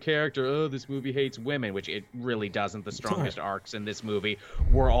ruined her character, oh, this movie hates women, which it really doesn't. The strongest arcs in this movie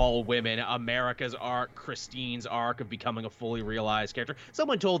were all women. America's arc, Christine's arc of becoming a fully realized character.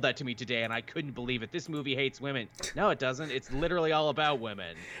 Someone told that to me today, and I couldn't believe it. This movie hates women. No, it doesn't. It's literally all about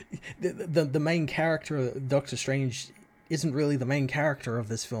women. The main character, Doctor Strange, isn't really the main character of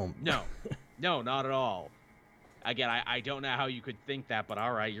this film. No, not at all. Again, I don't know how you could think that, but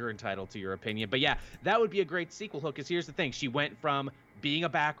all right, you're entitled to your opinion. But yeah, that would be a great sequel hook, because here's the thing. She went from being a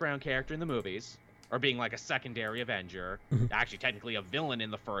background character in the movies, or being a secondary Avenger, actually technically a villain in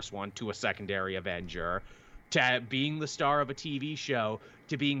the first one, to a secondary Avenger, to being the star of a TV show,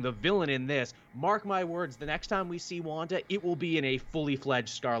 to being the villain in this. Mark my words, the next time we see Wanda, it will be in a fully fledged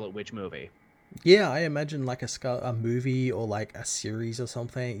Scarlet Witch movie. Yeah, I imagine a movie or a series or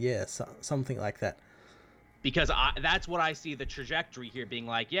something. Yeah, something like that. Because that's what I see the trajectory here being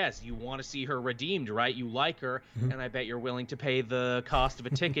like. Yes, you want to see her redeemed, right? You like her, and I bet you're willing to pay the cost of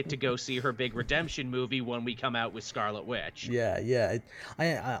a ticket to go see her big redemption movie when we come out with Scarlet Witch. Yeah.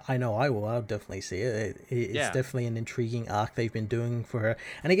 I know I will. I'll definitely see it. It's definitely an intriguing arc they've been doing for her.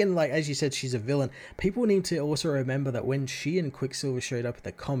 And again, like as you said, she's a villain. People need to also remember that when she and Quicksilver showed up at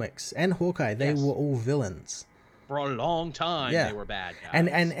the comics, and Hawkeye, they were all villains. For a long time, they were bad guys.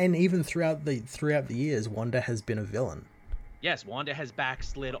 And even throughout the years, Wanda has been a villain. Yes, Wanda has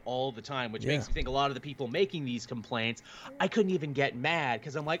backslid all the time, which makes me think a lot of the people making these complaints, I couldn't even get mad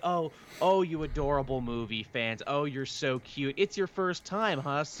because I'm like, oh, you adorable movie fans. Oh, you're so cute. It's your first time,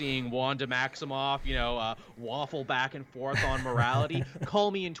 huh, seeing Wanda Maximoff, waffle back and forth on morality.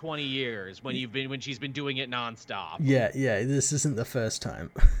 Call me in 20 years when she's been doing it nonstop. Yeah, this isn't the first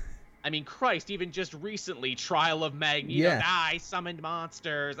time. I mean, Christ, even just recently, Trial of Magneto, I summoned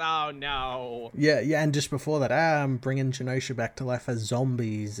monsters, oh no. Yeah, and just before that, I'm bringing Genosha back to life as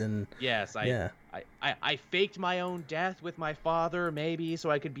zombies, and... Yes, I faked my own death with my father, maybe,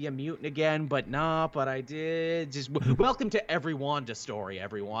 so I could be a mutant again, but I did. Just welcome to every Wanda story,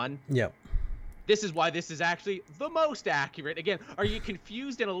 everyone. Yep. This is why this is actually the most accurate. Again, are you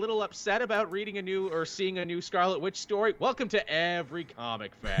confused and a little upset about reading a new or seeing a new Scarlet Witch story? Welcome to every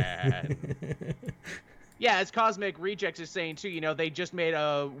comic fan. Yeah, as Cosmic Rejects is saying too, they just made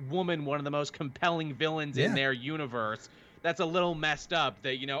a woman one of the most compelling villains in their universe. That's a little messed up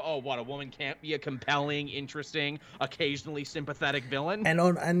that, a woman can't be a compelling, interesting, occasionally sympathetic villain?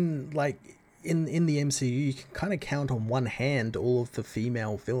 In the MCU, you can kind of count on one hand all of the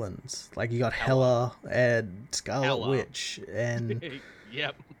female villains. Like, you got Hela and Scarlet Witch, and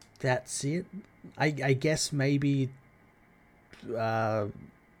yep, that's it. I guess maybe, I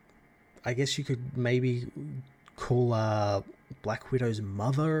guess you could maybe call Black Widow's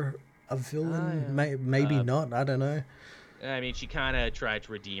mother a villain. Maybe not. I don't know. I mean, she kind of tried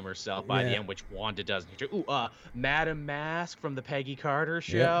to redeem herself by the end, which Wanda doesn't. Ooh, Madam Mask from the Peggy Carter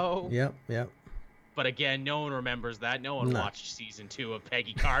show. Yep. But again, no one remembers that. No one watched season 2 of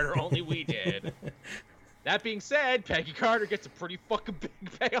Peggy Carter. Only we did. That being said, Peggy Carter gets a pretty fucking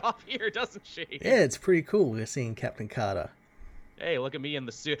big payoff here, doesn't she? Yeah, it's pretty cool. We're seeing Captain Carter. Hey, look at me in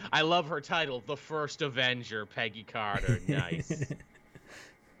the suit. I love her title, The First Avenger, Peggy Carter. Nice.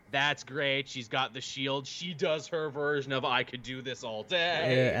 That's great. She's got the shield. She does her version of I could do this all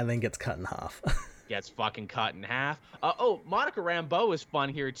day. Yeah, and then gets cut in half. Gets fucking cut in half. Monica Rambeau is fun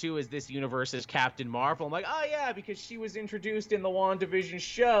here, too, as this universe's Captain Marvel. I'm like, oh, yeah, because she was introduced in the WandaVision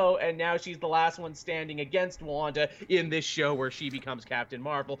show, and now she's the last one standing against Wanda in this show where she becomes Captain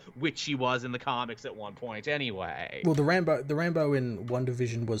Marvel, which she was in the comics at one point anyway. Well, the Rambeau in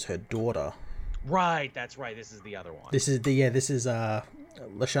WandaVision was her daughter. Right, that's right. This is the other one. This is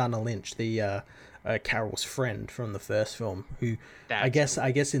Lashana Lynch, the Carol's friend from the first film, who I guess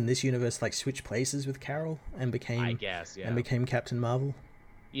in this universe like switched places with Carol and became Captain Marvel.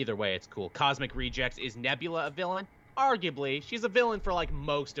 Either way, it's cool. Cosmic Rejects, is Nebula a villain? Arguably, she's a villain for like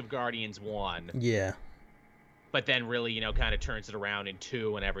most of Guardians 1. Yeah. But then really, kind of turns it around in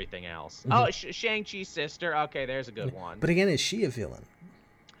 2 and everything else. Mm-hmm. Oh, Shang-Chi's sister. Okay, there's a good one. But again, is she a villain?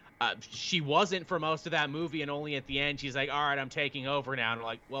 She wasn't for most of that movie, and only at the end she's like, all right, I'm taking over now. And I'm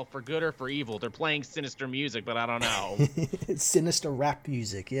like, well, for good or for evil? They're playing sinister music, but I don't know. Sinister rap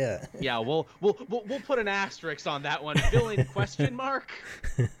music, yeah. Yeah, we'll put an asterisk on that one. Villain question mark?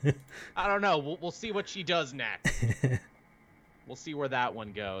 I don't know. We'll see what she does next. We'll see where that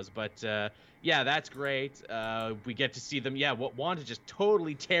one goes. But yeah, that's great. We get to see them. Yeah, Wanda just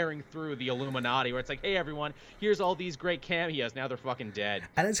totally tearing through the Illuminati, where it's like, hey, everyone, here's all these great cameos. Now they're fucking dead.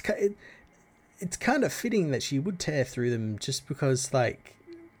 And it's kind of fitting that she would tear through them, just because like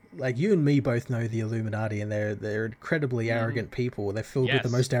you and me both know the Illuminati, and they're incredibly arrogant people. They're filled with the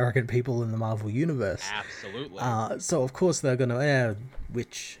most arrogant people in the Marvel universe. Absolutely. So of course they're gonna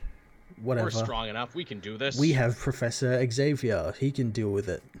which. Whatever. We're strong enough. We can do this. We have Professor Xavier. He can deal with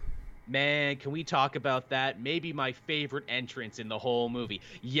it. Man, can we talk about that? Maybe my favorite entrance in the whole movie.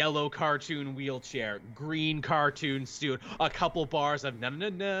 Yellow cartoon wheelchair, green cartoon suit, a couple bars of na na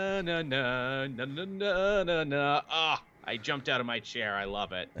na na na na na na na na. Ah, I jumped out of my chair. I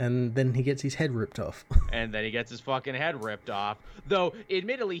love it. And then he gets his head ripped off. And then he gets his fucking head ripped off. Though,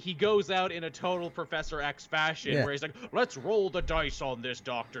 admittedly, he goes out in a total Professor X fashion, where he's like, let's roll the dice on this,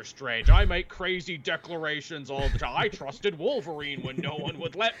 Doctor Strange. I make crazy declarations all the time. I trusted Wolverine when no one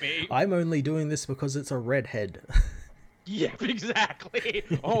would let me. I'm only doing this because it's a redhead. Yeah, exactly.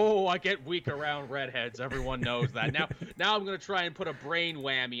 Oh, I get weak around redheads. Everyone knows that. Now I'm going to try and put a brain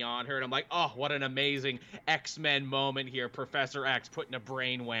whammy on her. And I'm like, oh, what an amazing X-Men moment here. Professor X putting a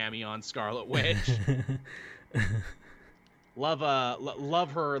brain whammy on Scarlet Witch.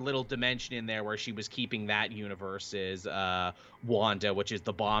 Love her little dimension in there where she was keeping that universe's Wanda, which is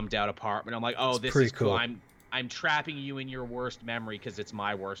the bombed out apartment. I'm like, oh, this is cool. I'm trapping you in your worst memory because it's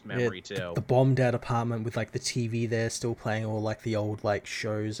my worst memory too. The bombed out apartment with like the TV there still playing all like the old like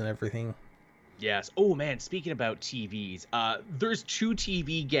shows and everything. Yes. Oh man, speaking about TVs, there's 2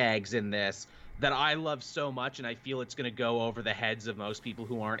 TV gags in this that I love so much, and I feel it's going to go over the heads of most people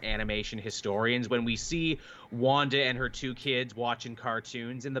who aren't animation historians. When we see Wanda and her 2 kids watching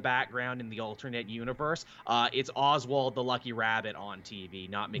cartoons in the background in the alternate universe, it's Oswald the Lucky Rabbit on TV,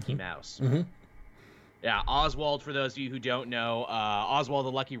 not Mickey Mouse. Mm-hmm. Yeah, Oswald, for those of you who don't know, Oswald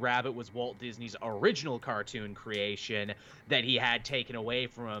the Lucky Rabbit was Walt Disney's original cartoon creation that he had taken away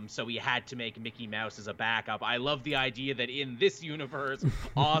from him, so he had to make Mickey Mouse as a backup. I love the idea that in this universe,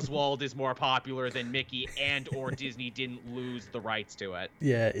 Oswald is more popular than Mickey, and or Disney didn't lose the rights to it.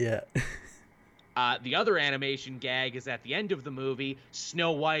 Yeah. The other animation gag is at the end of the movie,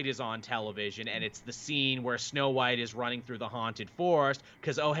 Snow White is on television, and it's the scene where Snow White is running through the haunted forest,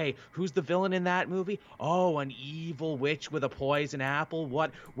 because, oh, hey, who's the villain in that movie? Oh, an evil witch with a poison apple?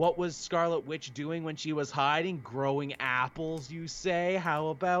 What was Scarlet Witch doing when she was hiding? Growing apples, you say? How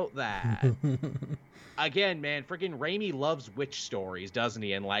about that? Again, man, freaking Raimi loves witch stories, doesn't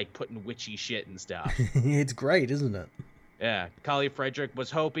he? And, like, putting witchy shit and stuff. It's great, isn't it? Yeah, Kali Frederick was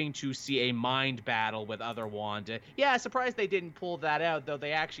hoping to see a mind battle with other Wanda. Yeah, surprised they didn't pull that out, though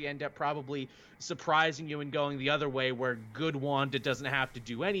they actually end up probably surprising you and going the other way, where good Wanda doesn't have to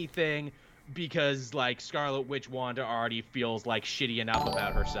do anything because, like, Scarlet Witch Wanda already feels, like, shitty enough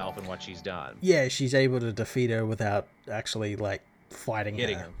about herself and what she's done. Yeah, she's able to defeat her without actually, like,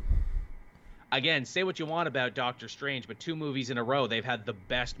 hitting her. Again, say what you want about Doctor Strange, but 2 movies in a row, they've had the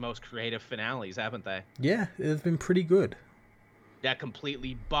best, most creative finales, haven't they? Yeah, they've been pretty good. That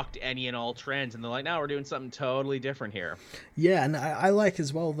completely bucked any and all trends, and they're like, no, we're doing something totally different here. Yeah, and I like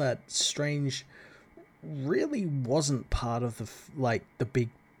as well that Strange really wasn't part of the big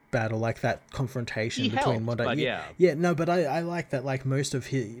battle, like that confrontation between Wanda. But but I like that, like most of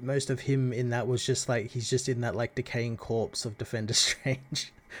him in that was just like he's just in that like decaying corpse of Defender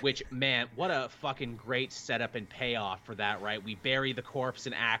Strange. Which, man, what a fucking great setup and payoff for that, right? We bury the corpse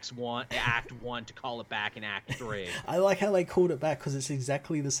in Act 1 to call it back in Act 3. I like how they called it back because it's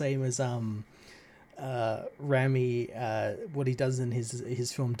exactly the same as Raimi, what he does in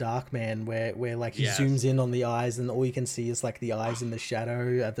his film Darkman, where like he zooms in on the eyes and all you can see is like the eyes in the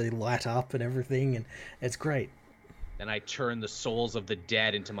shadow, they light up and everything, and it's great. And I turn the souls of the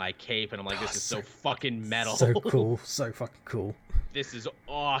dead into my cape, and I'm like, this is so fucking metal. So cool. So fucking cool. This is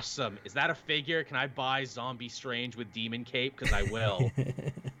awesome. Is that a figure? Can I buy Zombie Strange with Demon Cape? Because I will.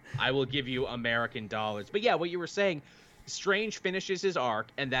 I will give you American dollars. But yeah, what you were saying, Strange finishes his arc,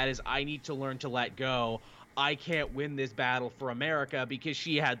 and that is, I need to learn to let go. I can't win this battle for America because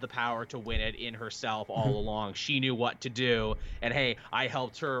she had the power to win it in herself all along. She knew what to do. And hey, I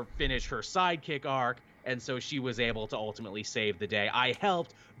helped her finish her sidekick arc, and so she was able to ultimately save the day. I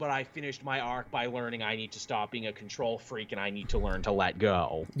helped, but I finished my arc by learning I need to stop being a control freak and I need to learn to let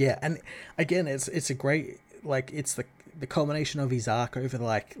go. Yeah, and again, it's a great, like, it's the culmination of his arc over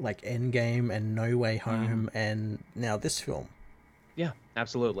like Endgame and No Way Home and now this film. Yeah,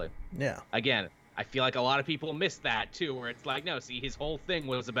 absolutely. Yeah. Again, I feel like a lot of people miss that too, where it's like, no, see, his whole thing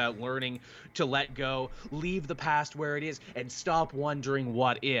was about learning to let go, leave the past where it is, and stop wondering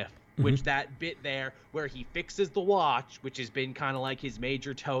what if. Which that bit there where he fixes the watch, which has been kind of like his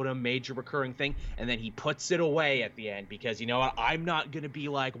major totem, major recurring thing, and then he puts it away at the end because, you know what, I'm not going to be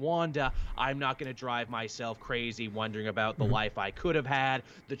like Wanda. I'm not going to drive myself crazy wondering about the life I could have had,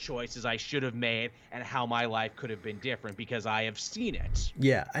 the choices I should have made, and how my life could have been different because I have seen it.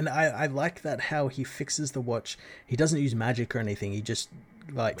 Yeah, and I like that how he fixes the watch. He doesn't use magic or anything. He just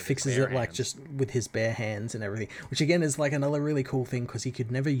like fixes it like just with his bare hands and everything, which again is like another really cool thing because he could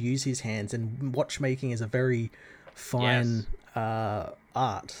never use his hands, and watchmaking is a very fine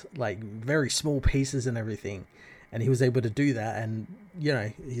art, like very small pieces and everything, and he was able to do that, and you know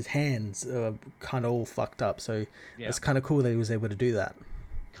his hands are kind of all fucked up, so it's kind of cool that he was able to do that.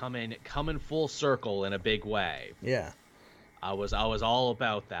 Coming full circle in a big way. Yeah, I was all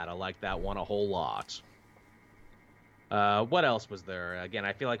about that. I like that one a whole lot. What else was there? Again,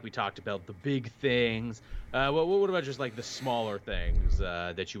 I feel like we talked about the big things. What about just like the smaller things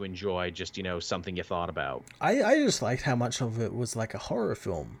that you enjoyed? Just, you know, something you thought about. I just liked how much of it was like a horror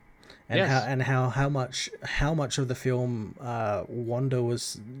film. And Yes. how much of the film Wanda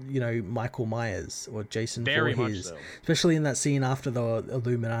was, Michael Myers or Jason Very Voorhees, much so. especially in that scene after the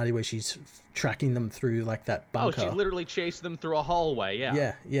Illuminati where she's tracking them through like that bunker. Oh, she literally chased them through a hallway.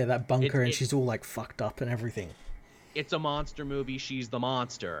 Yeah, that bunker, and she's all like fucked up and everything. It's a monster movie. She's the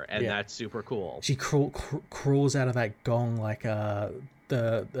monster, and that's super cool. She crawls out of that gong like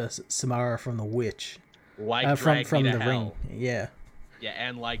the Samara from The Witch, like from Me the to Ring. Hell. Yeah. Yeah,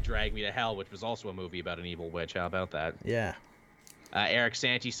 and like Drag Me to Hell, which was also a movie about an evil witch. How about that? Yeah. Eric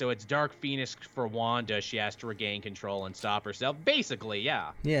Santi, so it's Dark Phoenix for Wanda. She has to regain control and stop herself. Basically,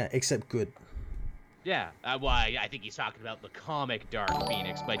 yeah. Yeah, except good. Yeah, well, I think he's talking about the comic Dark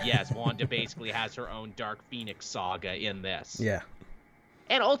Phoenix, but yes, Wanda basically has her own Dark Phoenix saga in this. Yeah.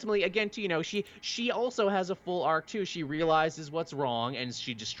 And ultimately, again, too, she also has a full arc, too. She realizes what's wrong, and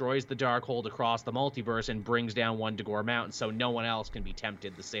she destroys the Darkhold across the multiverse and brings down Wundagore Mountain so no one else can be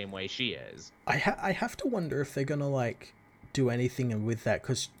tempted the same way she is. I have to wonder if they're going to, like, do anything with that,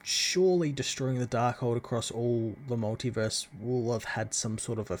 because surely destroying the Darkhold across all the multiverse will have had some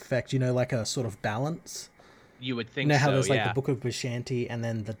sort of effect, like a sort of balance. You would think so, how there's, like, the Book of Vishanti and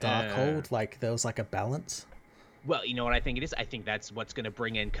then the Darkhold, like, there was, like, a balance? Well, you know what I think it is? I think that's what's going to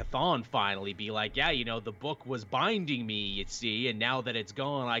bring in Chthon finally. Be like, yeah, the book was binding me, you see, and now that it's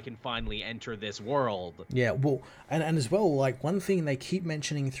gone, I can finally enter this world. Yeah, well, and as well, like, one thing they keep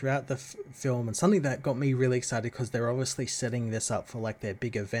mentioning throughout the film, and something that got me really excited, because they're obviously setting this up for, like, their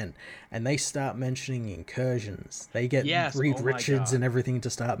big event, and they start mentioning incursions. They get Reed Richards and everything to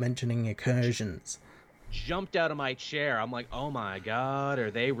start mentioning incursions. Jumped out of my chair. I'm like, oh my god,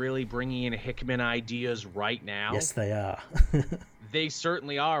 are they really bringing in Hickman ideas right now? Yes, they are. They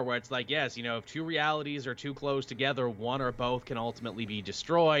certainly are, where it's like, yes, if two realities are too close together, one or both can ultimately be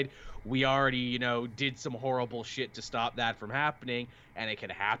destroyed. We already, did some horrible shit to stop that from happening, and it can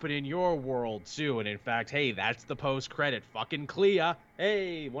happen in your world too. And in fact, hey, that's the post-credit. Fucking Clea,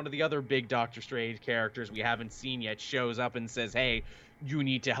 hey, one of the other big Doctor Strange characters we haven't seen yet, shows up and says, hey, you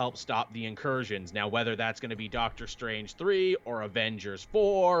need to help stop the incursions. Now, whether that's going to be Doctor Strange 3 or Avengers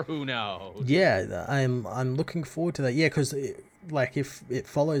 4, who knows? Yeah, I'm looking forward to that. Yeah, because like if it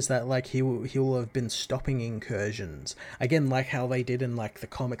follows that, like he will have been stopping incursions again, like how they did in like the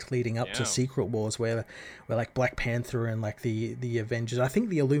comics leading up to Secret Wars, where like Black Panther and like the Avengers, I think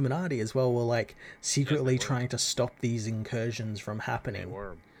the Illuminati as well, were like secretly trying to stop these incursions from happening. They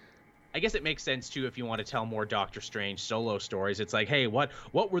were. I guess it makes sense, too, if you want to tell more Doctor Strange solo stories. It's like, hey, what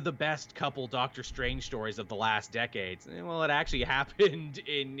were the best couple Doctor Strange stories of the last decades? Well, it actually happened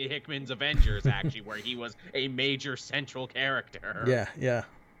in Hickman's Avengers, actually, where he was a major central character. Yeah.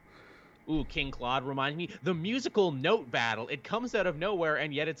 Ooh, King Claude reminded me. The musical note battle, it comes out of nowhere,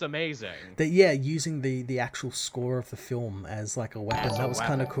 and yet it's amazing. Using the actual score of the film as like a weapon. That was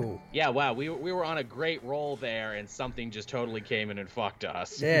kind of cool. Yeah, wow, we were on a great roll there, and something just totally came in and fucked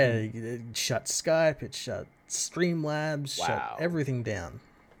us. Yeah, it shut Skype, it shut Streamlabs, shut everything down.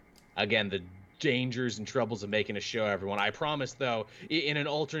 Again, the dangers and troubles of making a show, everyone. I promise, though, in an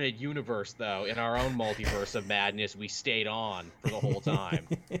alternate universe, though, in our own multiverse of madness, we stayed on for the whole time.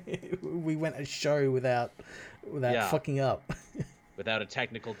 We went a show without fucking up. Without a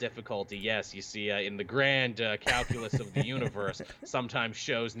technical difficulty. Yes, you see, in the grand calculus of the universe, sometimes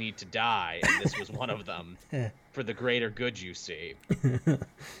shows need to die, and this was one of them. For the greater good, you see.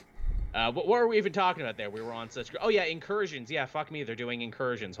 What were we even talking about there? We were on such... Oh, yeah, incursions. Yeah, fuck me, they're doing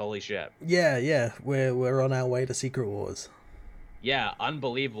incursions. Holy shit. Yeah. We're on our way to Secret Wars. Yeah,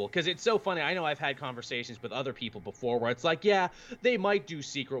 unbelievable. Because it's so funny. I know I've had conversations with other people before where it's like, yeah, they might do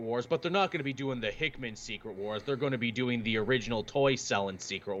Secret Wars, but they're not going to be doing the Hickman Secret Wars. They're going to be doing the original toy-selling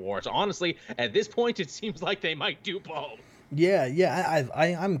Secret Wars. Honestly, at this point, it seems like they might do both. Yeah.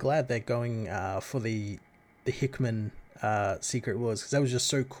 I'm glad they're going for the Hickman Secret Wars, because that was just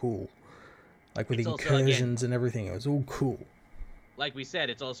so cool. Like with the incursions and everything, it was all cool. Like we said,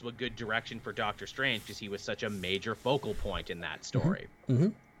 it's also a good direction for Doctor Strange because he was such a major focal point in that story. Mm-hmm.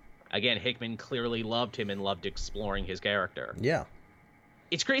 Again, Hickman clearly loved him and loved exploring his character. Yeah.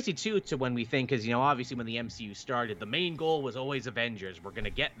 It's crazy, too, to when we think, because, obviously when the MCU started, the main goal was always Avengers. We're going to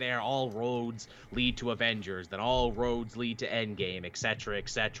get there, all roads lead to Avengers, then all roads lead to Endgame, etc.,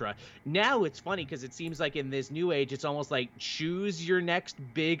 etc. Now it's funny, because it seems like in this new age, it's almost like choose your next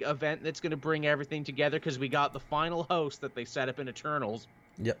big event that's going to bring everything together, because we got the final host that they set up in Eternals.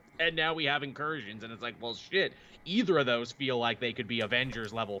 Yep. And now we have incursions, and it's like, well, shit, either of those feel like they could be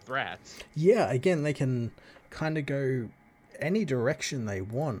Avengers-level threats. Yeah, again, they can kind of go any direction they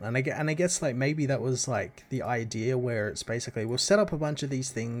want, and I guess like maybe that was like the idea, where it's basically we'll set up a bunch of these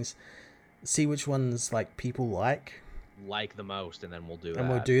things, see which ones like people like, like the most, and then we'll do that. And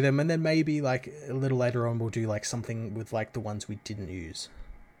we'll do them, and then maybe like a little later on we'll do like something with like the ones we didn't use.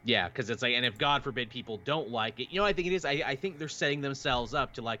 Yeah, because it's like, and if God forbid people don't like it, I think it is. I think they're setting themselves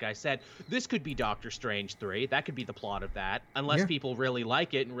up to, like I said, this could be Doctor Strange 3. That could be the plot of that. Unless people really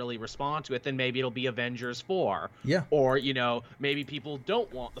like it and really respond to it, then maybe it'll be Avengers 4. Yeah. Or, maybe people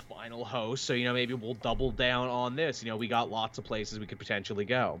don't want the final host, so, maybe we'll double down on this. We got lots of places we could potentially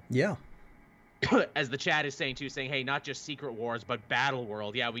go. Yeah. As the chat is saying, hey, not just Secret Wars, but Battle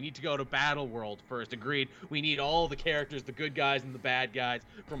World. Yeah, we need to go to Battle World first. Agreed. We need all the characters, the good guys and the bad guys,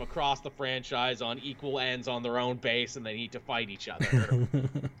 from across the franchise on equal ends on their own base, and they need to fight each other.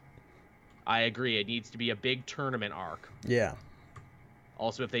 I agree. It needs to be a big tournament arc. Yeah.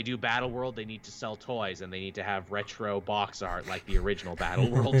 Also, if they do Battle World, they need to sell toys, and they need to have retro box art like the original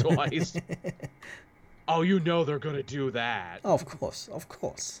Battle World toys. Oh, they're going to do that. Oh, of course. Of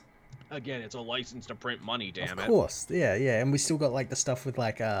course. Again, it's a license to print money, damn it. Of course, yeah, and we still got like the stuff with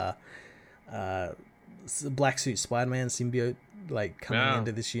like Black Suit Spider-Man symbiote like coming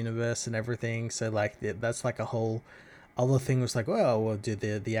into this universe and everything. So like that's like a whole other thing. Was like, well, do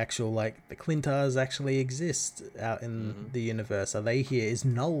the actual like the Clintars actually exist out in the universe? Are they here? Is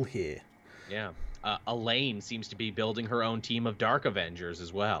Null here? Yeah, Elaine seems to be building her own team of Dark Avengers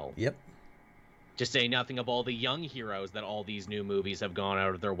as well. Yep. To say nothing of all the young heroes that all these new movies have gone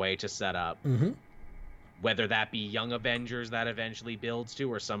out of their way to set up. Whether that be Young Avengers that eventually builds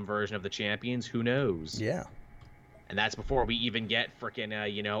to, or some version of the Champions, who knows? Yeah. And that's before we even get frickin'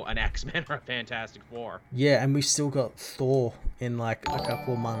 an X-Men or a Fantastic Four. Yeah, and we've still got Thor in like a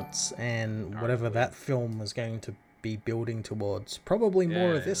couple of months, and whatever that film was going to be building towards. Probably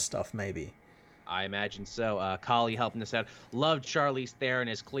more of this stuff, maybe. I imagine so. Kali helping us out. Loved Charlize Theron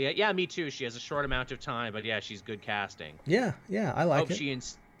as Clea. Yeah, me too. She has a short amount of time, but yeah, she's good casting. Yeah, I like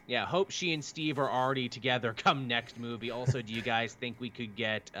it. Hope she and Steve are already together come next movie. Also, do you guys think we could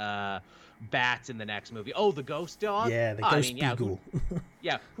get bats in the next movie? Oh, the ghost dog? Yeah, the ghost beagle.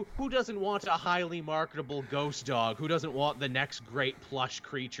 Who doesn't want a highly marketable ghost dog? Who doesn't want the next great plush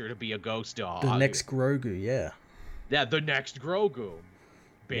creature to be a ghost dog? The next Grogu, yeah. Yeah, the next Grogu.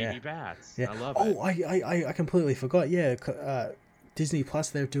 Baby bats. Yeah. I love it. Oh, I completely forgot. Yeah, Disney Plus,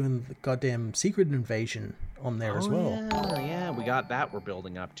 they're doing the goddamn Secret Invasion on there as well. Yeah, we got that we're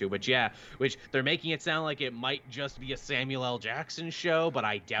building up to. But yeah, which they're making it sound like it might just be a Samuel L. Jackson show, but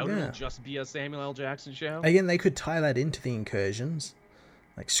I doubt it'll just be a Samuel L. Jackson show. Again, they could tie that into the incursions.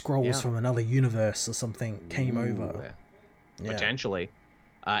 Like Skrulls from another universe or something came over. Yeah. Potentially.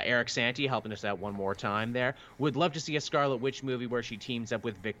 Eric Santi helping us out one more time there. Would love to see a Scarlet Witch movie where she teams up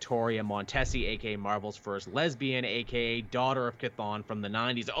with Victoria Montesi, a.k.a. Marvel's first lesbian, a.k.a. daughter of Chthon from the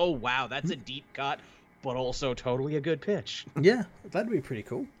 90s. Oh, wow, that's a deep cut, but also totally a good pitch. Yeah, that'd be pretty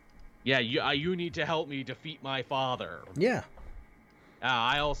cool. Yeah, you need to help me defeat my father. Yeah.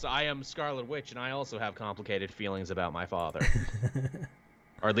 I am Scarlet Witch, and I also have complicated feelings about my father.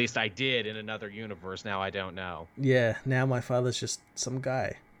 Or at least I did in another universe. Now I don't know. Yeah, now my father's just some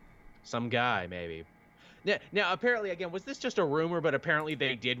guy. Some guy, maybe. Now, apparently, again, was this just a rumor, but apparently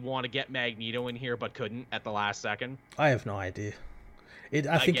they did want to get Magneto in here, but couldn't at the last second? I have no idea.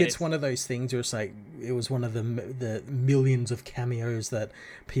 I think it's one of those things where it's like, it was one of the millions of cameos that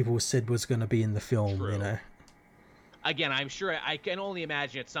people said was going to be in the film, True. You know? Again, I'm sure, I can only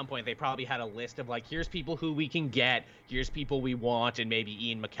imagine at some point they probably had a list of like, here's people who we can get, here's people we want, and maybe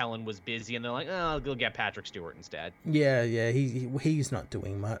Ian McKellen was busy, and they're like, oh, we'll get Patrick Stewart instead. Yeah, he's not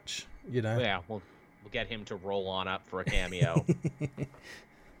doing much, you know? Yeah, we'll get him to roll on up for a cameo.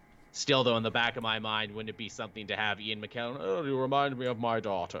 Still, though, in the back of my mind, wouldn't it be something to have Ian McKellen, oh, you remind me of my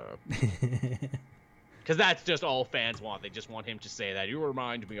daughter. Because that's just all fans want. They just want him to say that, you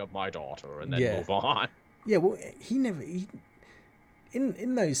remind me of my daughter, and then move on. Yeah, well, in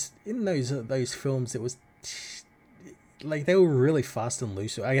those films, it was like they were really fast and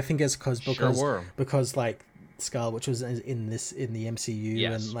loose. I think it's because like Scarlet Witch was in the MCU,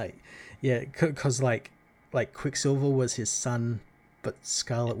 and because like Quicksilver was his son, but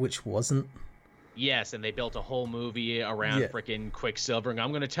Scarlet Witch wasn't. Yes, and they built a whole movie around frickin' Quicksilver, and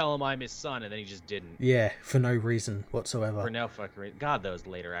I'm going to tell him I'm his son, and then he just didn't. Yeah, for no reason whatsoever. For no fucking reason. God, those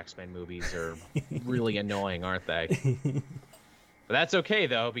later X-Men movies are really annoying, aren't they? But that's okay,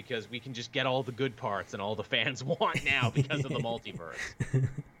 though, because we can just get all the good parts and all the fans want now because of the multiverse.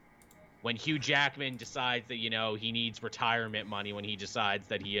 When Hugh Jackman decides that, he needs retirement money, when he decides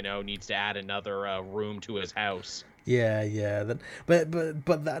that he, needs to add another room to his house. Yeah.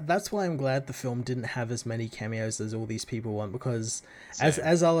 That's why I'm glad the film didn't have as many cameos as all these people want, because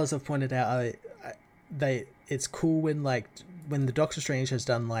as others have pointed out, it's cool when the Doctor Strange has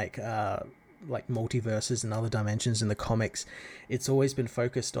done like multiverses and other dimensions in the comics, it's always been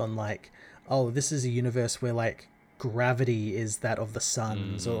focused on like, oh, this is a universe where like gravity is that of the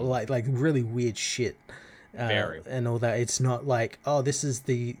suns, or like really weird shit, and all that. It's not like, oh, this is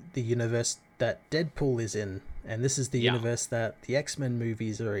the universe that Deadpool is in, and this is the universe that the X-Men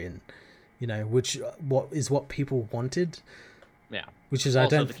movies are in, you know, which what people wanted. Yeah. Which is,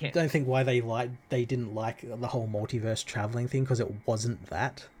 also, I don't think why they didn't like the whole multiverse traveling thing, because it wasn't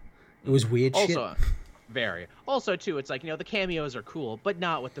that. It was weird shit. Also, too, it's like, you know, the cameos are cool, but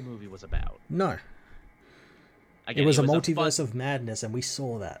not what the movie was about. No. Again, it was a multiverse of madness, and we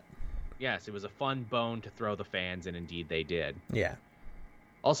saw that. Yes, it was a fun bone to throw the fans, and indeed they did. Yeah.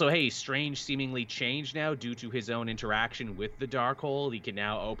 Also, hey, Strange seemingly changed now due to his own interaction with the Darkhold. He can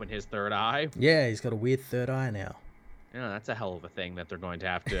now open his third eye. Yeah, he's got a weird third eye now. Yeah, that's a hell of a thing that they're going to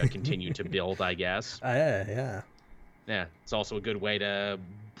have to continue to build, I guess. Yeah. Yeah, it's also a good way to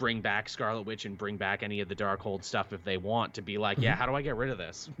bring back Scarlet Witch and bring back any of the Darkhold stuff if they want, to be like, yeah, how do I get rid of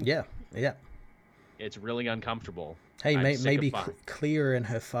this? Yeah. It's really uncomfortable. Hey, maybe Clea and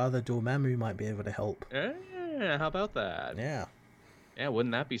her father Dormammu might be able to help. Yeah, how about that? Yeah. Yeah,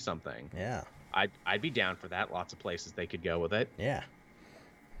 wouldn't that be something? Yeah. I'd be down for that. Lots of places they could go with it. Yeah.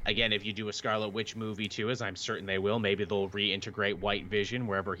 Again, if you do a Scarlet Witch movie too, as I'm certain they will, maybe they'll reintegrate White Vision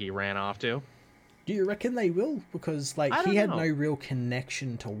wherever he ran off to. Do you reckon they will? Because like he had no real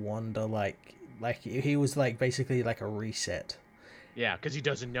connection to Wanda. Like he was like basically like a reset. Yeah, because he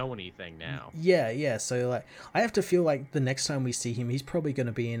doesn't know anything now. Yeah. So like, I have to feel like the next time we see him, he's probably going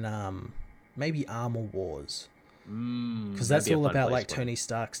to be in maybe Armor Wars. Because that's all about like Tony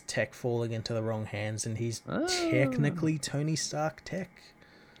Stark's tech falling into the wrong hands, and he's technically Tony Stark tech.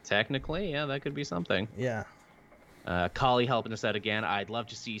 Technically, yeah, that could be something. Yeah. Kali helping us out again. I'd love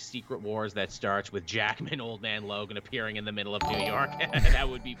to see Secret Wars that starts with Jackman, Old Man Logan appearing in the middle of New York. That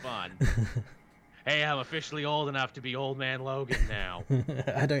would be fun. Hey, I'm officially old enough to be Old Man Logan now.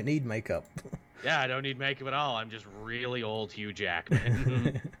 I don't need makeup. Yeah, I don't need makeup at all. I'm just really old Hugh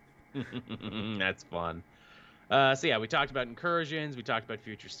Jackman. That's fun. So yeah, we talked about incursions, we talked about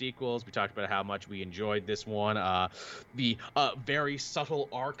future sequels, we talked about how much we enjoyed this one, the very subtle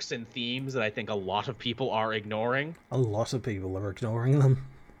arcs and themes that I think a lot of people are ignoring. A lot of people are ignoring them.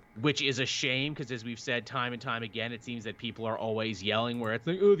 Which is a shame, because as we've said time and time again, it seems that people are always yelling where it's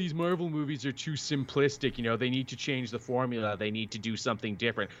like, oh, these Marvel movies are too simplistic, you know, they need to change the formula, they need to do something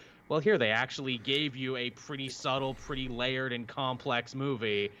different. Well, here they actually gave you a pretty subtle, pretty layered and complex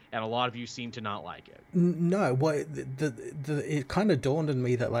movie, and a lot of you seem to not like it. No, well, it kind of dawned on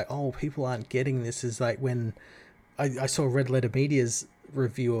me that like, oh, people aren't getting this. Is like when I saw Red Letter Media's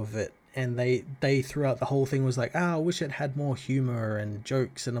review of it, and they throughout the whole thing was like, I wish it had more humor and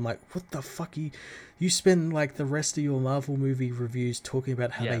jokes, and I'm like, what the fuck, you spend like the rest of your Marvel movie reviews talking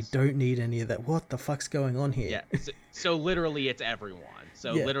about how they don't need any of that. What the fuck's going on here? Yeah, so literally it's everyone.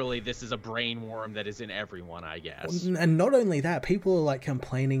 So literally this is a brain worm that is in everyone, I guess. And not only that, people are like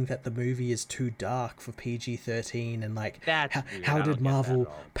complaining that the movie is too dark for PG-13, and like, how did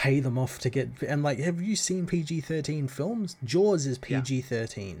Marvel pay them off to get... And like, have you seen PG-13 films? Jaws is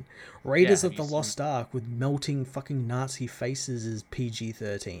PG-13. Raiders of the Lost Ark with melting fucking Nazi faces is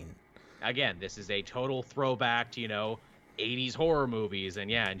PG-13. Again, this is a total throwback to, you know, 80s horror movies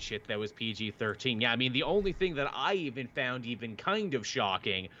and shit that was PG-13. Yeah, I mean, the only thing that I even found even kind of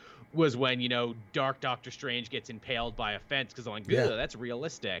shocking was when, you know, Dark Doctor Strange gets impaled by a fence, because I'm like, that's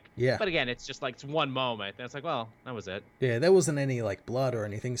realistic. Yeah. But again, it's just like, it's one moment, and it's like, well, that was it. Yeah, there wasn't any like blood or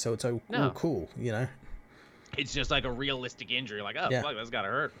anything, so it's all cool, you know? It's just like a realistic injury, like, oh, fuck, that's gotta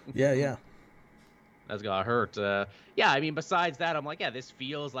hurt. Yeah. That's gotta hurt. I mean, besides that, I'm like, this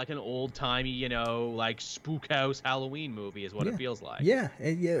feels like an old-timey, you know, like spook house Halloween movie is what it feels like. Yeah,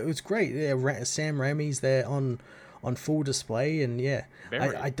 it was great. Yeah, Sam Raimi's there on full display, and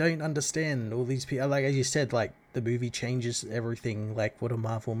I don't understand all these people. Like, as you said, like, the movie changes everything, like what a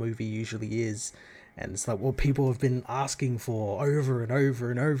Marvel movie usually is, and it's like what people have been asking for over and over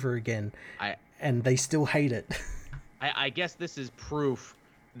and over again, and they still hate it. I guess this is proof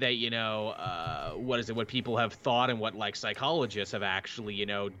that, you know, what people have thought, and what like psychologists have actually, you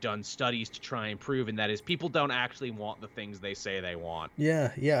know, done studies to try and prove, and that is people don't actually want the things they say they want.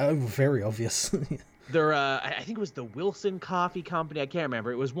 Yeah, very obvious. I think it was the Wilson Coffee Company. I can't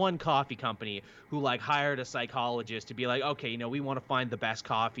remember. It was one coffee company who like hired a psychologist to be like, okay, you know, we want to find the best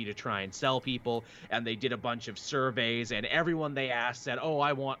coffee to try and sell people. And they did a bunch of surveys, and everyone they asked said, oh,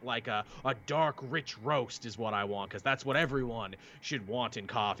 I want like a dark, rich roast is what I want, because that's what everyone should want in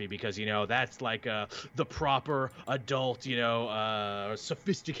coffee, because, you know, that's like the proper adult, you know,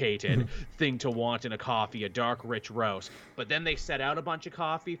 sophisticated thing to want in a coffee, a dark, rich roast. But then they set out a bunch of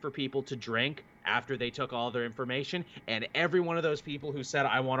coffee for people to drink after they took all their information, and every one of those people who said,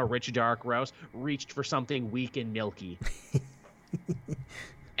 I want a rich dark roast, reached for something weak and milky.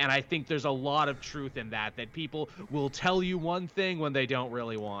 And I think there's a lot of truth in that people will tell you one thing when they don't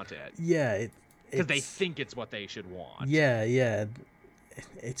really want it. Yeah, because they think it's what they should want. Yeah.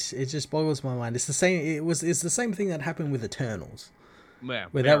 It just boggles my mind. It's the same. It's the same thing that happened with Eternals. Yeah,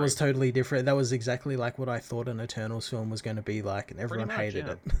 where that was totally different. That was exactly like what I thought an Eternals film was going to be like, and everyone hated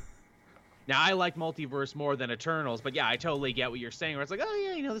it. Now, I like Multiverse more than Eternals, but yeah, I totally get what you're saying, where it's like, oh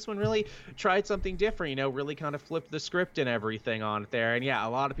yeah, you know, this one really tried something different, you know, really kind of flipped the script and everything on it there, and yeah, a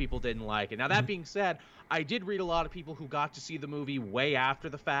lot of people didn't like it. Now, that being said, I did read a lot of people who got to see the movie way after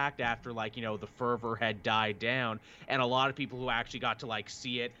the fact, after, like, you know, the fervor had died down, and a lot of people who actually got to, like,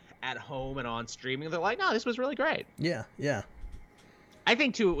 see it at home and on streaming, they're like, no, this was really great. Yeah. I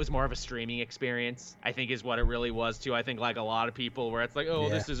think, too, it was more of a streaming experience, I think is what it really was, too. I think, like, a lot of people where it's like, oh,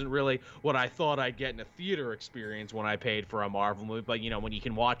 this isn't really what I thought I'd get in a theater experience when I paid for a Marvel movie. But, you know, when you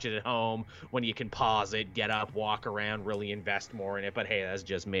can watch it at home, when you can pause it, get up, walk around, really invest more in it. But, hey, that's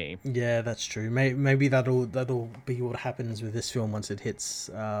just me. Yeah, that's true. Maybe that'll be what happens with this film once it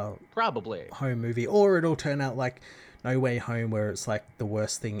hits probably home movie. Or it'll turn out like No Way Home, where it's like the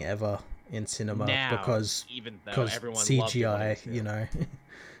worst thing ever in cinema now, because even though everyone CGI, you know.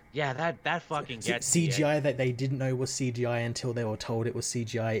 Yeah, that fucking gets CGI that they didn't know was CGI until they were told it was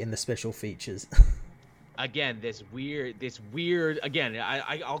CGI in the special features. Again, this weird. Again,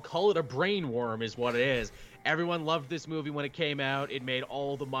 I'll call it a brain worm, is what it is. Everyone loved this movie when it came out. It made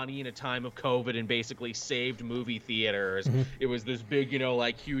all the money in a time of COVID and basically saved movie theaters. Mm-hmm. It was this big, you know,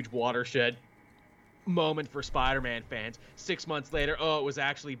 like huge watershed moment for Spider-Man fans. 6 months later, oh, it was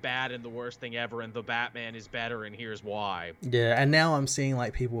actually bad and the worst thing ever, and the Batman is better, and here's why. Yeah, and now I'm seeing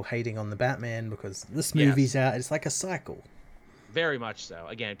like people hating on the Batman because this movie's out. It's like a cycle. Very much so.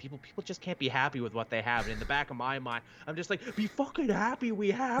 Again, people just can't be happy with what they have. And in the back of my mind, I'm just like, be fucking happy we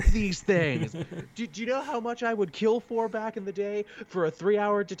have these things. do you know how much I would kill for back in the day for a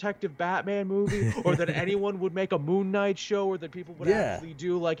 3-hour Detective Batman movie? Or that anyone would make a Moon Knight show? Or that people would actually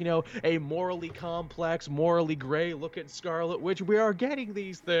do, like, you know, a morally complex, morally gray look at Scarlet Witch? We are getting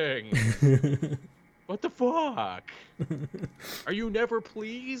these things. What the fuck? Are you never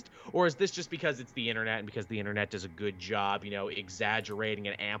pleased? Or is this just because it's the internet and because the internet does a good job, you know, exaggerating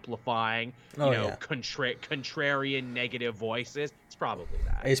and amplifying, contrarian negative voices? It's probably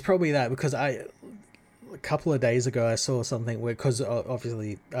that. It's probably that, because a couple of days ago I saw something where, because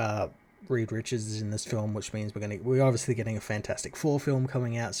obviously Reed Richards is in this film, which means we're obviously getting a Fantastic Four film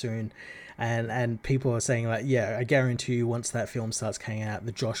coming out soon. And people are saying, like, yeah, I guarantee you once that film starts coming out,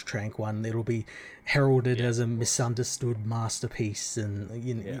 the Josh Trank one, it'll be heralded as a misunderstood masterpiece, and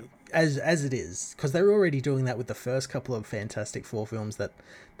you know, as it is, because they're already doing that with the first couple of Fantastic Four films that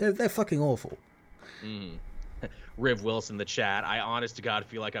they're fucking awful. Riv Wilson, the chat. I honest to God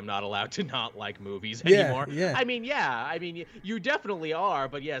feel like I'm not allowed to not like movies anymore. Yeah. I mean, you definitely are,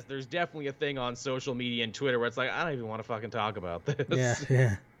 but yes, there's definitely a thing on social media and Twitter where it's like, I don't even want to fucking talk about this.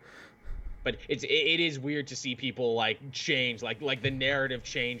 Yeah. But it is weird to see people like change, like the narrative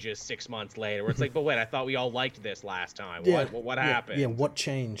changes 6 months later, where it's like, but wait, I thought we all liked this last time. What happened? Yeah, what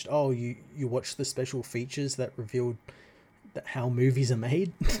changed? Oh, you watched the special features that revealed how movies are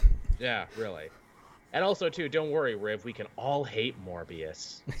made? Yeah, really. And also, too, don't worry, Riv, we can all hate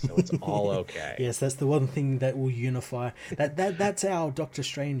Morbius, so it's all okay. Yes, that's the one thing that will unify. That's our Doctor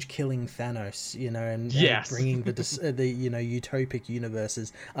Strange killing Thanos, you know, and bringing the you know, utopic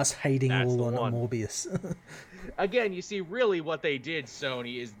universes. Us hating all on Morbius. Again, you see, really what they did,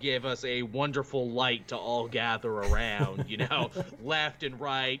 Sony, is give us a wonderful light to all gather around, you know, left and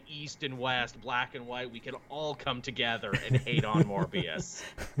right, east and west, black and white. We can all come together and hate on Morbius.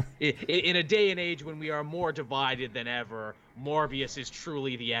 In a day and age when we are more divided than ever, Morbius is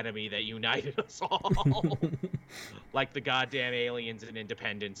truly the enemy that united us all. Like the goddamn aliens in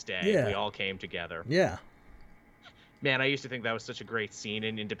Independence Day. Yeah. We all came together. Yeah. Man, I used to think that was such a great scene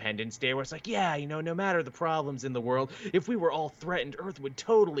in Independence Day, where it's like, yeah, you know, no matter the problems in the world, if we were all threatened, Earth would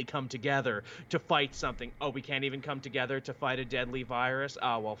totally come together to fight something. Oh, we can't even come together to fight a deadly virus?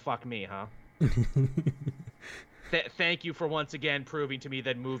 Oh, well, fuck me, huh? Thank you for once again proving to me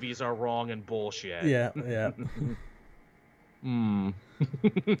that movies are wrong and bullshit. Yeah.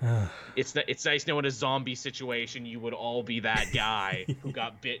 It's nice knowing a zombie situation you would all be that guy who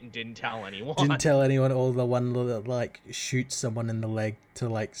got bit and didn't tell anyone. Didn't tell anyone, or the one that like shoots someone in the leg to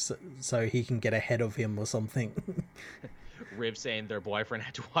like so he can get ahead of him or something. Riv saying their boyfriend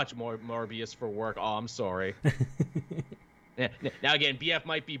had to watch more Morbius for work. Oh, I'm sorry. Now again, BF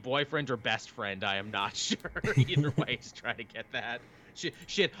might be boyfriend or best friend. I am not sure. Either way, he's trying to get that.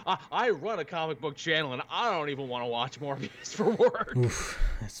 Shit. I run a comic book channel and I don't even want to watch Morbius for work. Oof,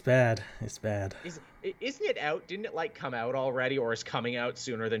 it's bad. Isn't it out? Didn't it like come out already, or is coming out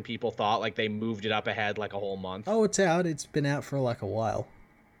sooner than people thought? Like they moved it up ahead like a whole month. Oh, it's out. It's been out for like a while.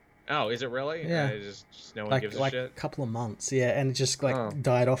 Oh, is it really? Yeah. Just no one gives a shit? Like a couple of months, yeah, and it just like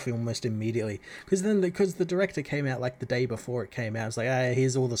died off almost immediately. Because the director came out like the day before it came out. It's like, hey,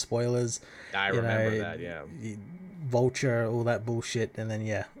 here's all the spoilers. I remember that, yeah. Vulture, all that bullshit, and then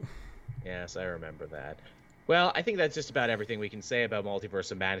yeah. Yes, I remember that. Well, I think that's just about everything we can say about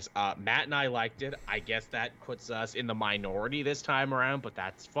Multiverse of Madness. Matt and I liked it. I guess that puts us in the minority this time around, but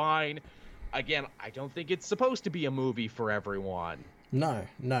that's fine. Again, I don't think it's supposed to be a movie for everyone. No,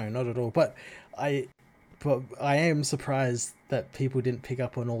 not at all. But I am surprised that people didn't pick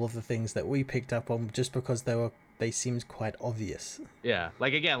up on all of the things that we picked up on just because they seemed quite obvious. Yeah,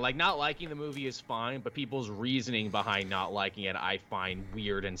 like again, like not liking the movie is fine, but people's reasoning behind not liking it I find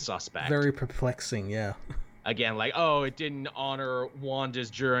weird and suspect. Very perplexing, yeah. Again, like, oh, it didn't honor Wanda's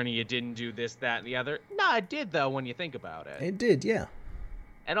journey, it didn't do this, that, and the other. Nah, it did though when you think about it. It did, yeah.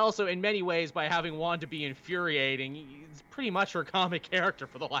 And also, in many ways, by having Wanda be infuriating, it's pretty much her comic character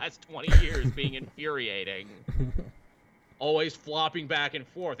for the last 20 years being infuriating. Always flopping back and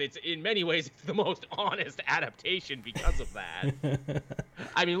forth. In many ways, it's the most honest adaptation because of that.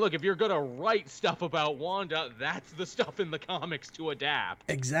 I mean, look, if you're going to write stuff about Wanda, that's the stuff in the comics to adapt.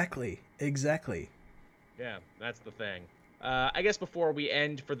 Exactly. Yeah, that's the thing. I guess before we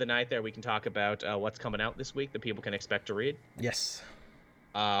end for the night there, we can talk about what's coming out this week that people can expect to read. Yes.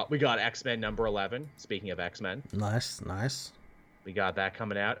 We got X-Men number 11. Speaking of X-Men. Nice. We got that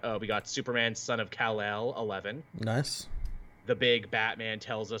coming out. We got Superman, Son of Kal-El, 11. Nice. The big Batman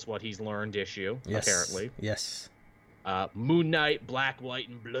tells us what he's learned issue, yes. Apparently. Yes. Moon Knight, Black, White,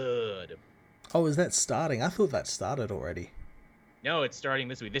 and Blood. Oh, is that starting? I thought that started already. No, it's starting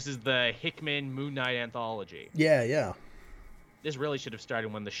this week. This is the Hickman Moon Knight anthology. Yeah. This really should have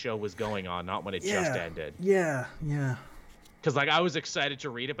started when the show was going on, not when it just ended. Yeah. Because, like, I was excited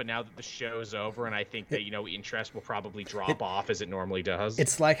to read it, but now that the show's over, and I think that, interest will probably drop off as it normally does.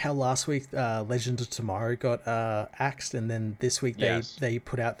 It's like how last week Legend of Tomorrow got axed, and then this week they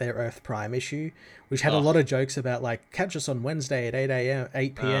put out their Earth Prime issue, which had a lot of jokes about, like, catch us on Wednesday at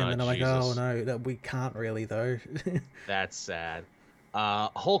 8 p.m. And I'm like, oh, no, we can't really, though. That's sad.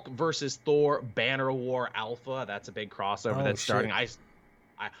 Hulk versus Thor, Banner War Alpha. That's a big crossover that's starting.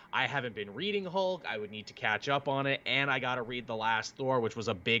 I haven't been reading Hulk. I would need to catch up on it, and I got to read The Last Thor, which was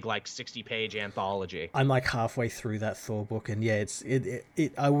a big, like, 60-page anthology. I'm like halfway through that Thor book, and yeah,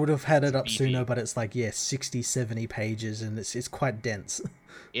 it I would have had it up beefy. Sooner, but it's like 60, 70 pages, and it's quite dense.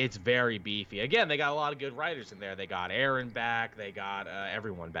 It's very beefy. Again, they got a lot of good writers in there. They got Aaron back. They got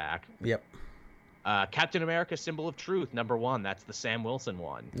everyone back. Yep. Captain America: Symbol of Truth, number 1. That's the Sam Wilson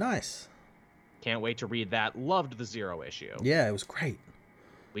one. Nice. Can't wait to read that. Loved the Zero issue. Yeah, it was great.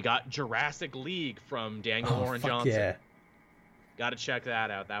 We got Jurassic League from Daniel Warren Johnson. Yeah. Got to check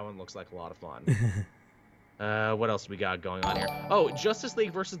that out. That one looks like a lot of fun. What else we got going on here? Oh, Justice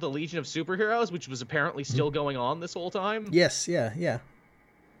League versus the Legion of Superheroes, which was apparently still going on this whole time. Yes, yeah.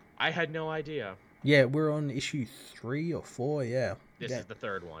 I had no idea. Yeah, we're on issue 3 or 4, yeah. This is the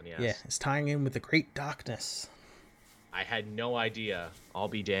third one, yes. Yeah, it's tying in with the Great Darkness. I had no idea. I'll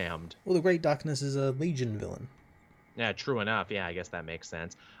be damned. Well, the Great Darkness is a Legion villain. Yeah, true enough. Yeah, I guess that makes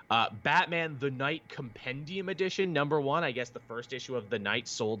sense. Batman the Knight Compendium Edition, number 1. I guess the first issue of the Knight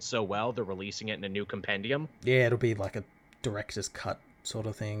sold so well, they're releasing it in a new compendium. Yeah, it'll be like a director's cut sort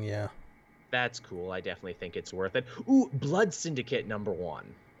of thing, yeah. That's cool. I definitely think it's worth it. Ooh, Blood Syndicate, number 1.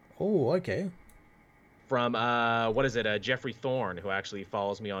 Oh, okay. From, Jeffrey Thorne, who actually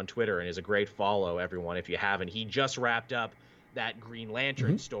follows me on Twitter and is a great follow, everyone, if you haven't. He just wrapped up that Green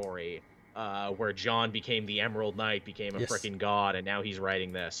Lantern story where John became the Emerald Knight, became a frickin' god, and now he's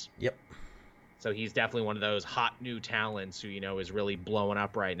writing this. Yep. So he's definitely one of those hot new talents who, is really blowing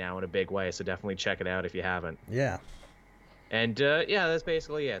up right now in a big way. So definitely check it out if you haven't. Yeah. And yeah, that's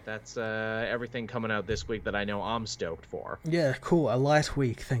basically it. That's everything coming out this week that I know I'm stoked for. Yeah, cool. A light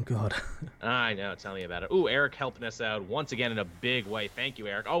week, thank God. I know. Tell me about it. Ooh, Eric helping us out once again in a big way. Thank you,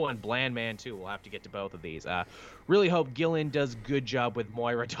 Eric. Oh, and Bland Man, too. We'll have to get to both of these. Really hope Gillen does good job with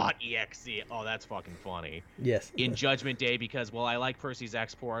Moira.exe. Oh, that's fucking funny. Yes. In Judgment Day, because, well, I like Percy's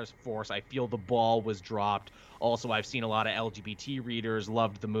X-Force. I feel the ball was dropped. Also, I've seen a lot of LGBT readers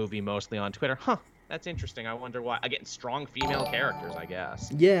loved the movie, mostly on Twitter. Huh. That's interesting. I wonder why. Again, strong female characters, I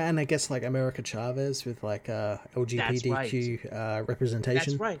guess. Yeah, and I guess like America Chavez with like LGBTQ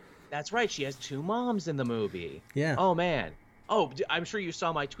representation. That's right. She has two moms in the movie. Yeah. Oh, man. Oh, I'm sure you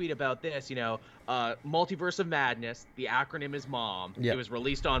saw my tweet about this. Multiverse of Madness. The acronym is MOM. Yep. It was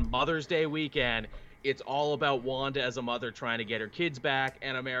released on Mother's Day weekend. It's all about Wanda as a mother trying to get her kids back,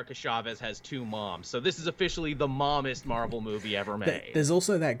 and America Chavez has two moms. So this is officially the mommest Marvel movie ever made. There's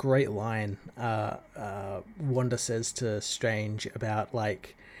also that great line Wanda says to Strange about,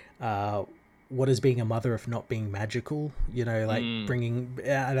 like, what is being a mother if not being magical? Bringing...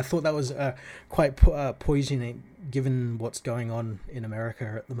 and I thought that was quite poisoning, given what's going on in America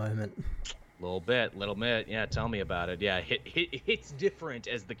at the moment. Little bit. Yeah, tell me about it. Yeah, it's different,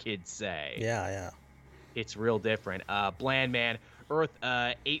 as the kids say. Yeah. It's real different. Bland Man, Earth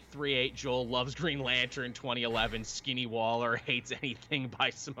 838, Joel loves Green Lantern 2011, Skinny Waller hates anything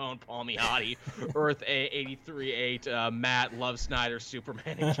by Simone Palmiotti, Earth 838, Matt loves Snyder's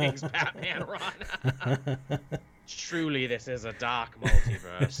Superman and King's Batman run. Truly, this is a dark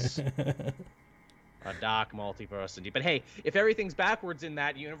multiverse. A dark multiverse indeed. But hey, if everything's backwards in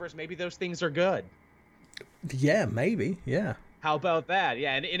that universe, maybe those things are good. Yeah, maybe. Yeah. How about that?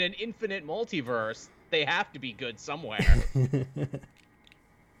 Yeah, and in an infinite multiverse, they have to be good somewhere.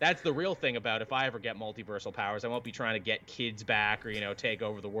 That's the real thing about if I ever get multiversal powers. I won't be trying to get kids back or, take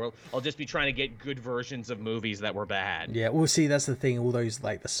over the world. I'll just be trying to get good versions of movies that were bad. Yeah, well, see, that's the thing. All those,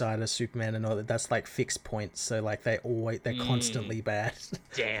 like, the side of Superman and all that, that's, like, fixed points. So, like, they're constantly bad.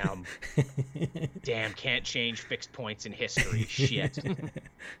 Damn, can't change fixed points in history. Shit.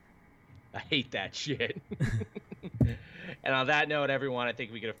 I hate that shit. And on that note, everyone, I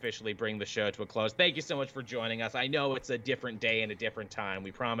think we could officially bring the show to a close. Thank you so much for joining us. I know it's a different day and a different time.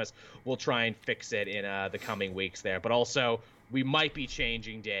 We promise we'll try and fix it in the coming weeks there. But also, we might be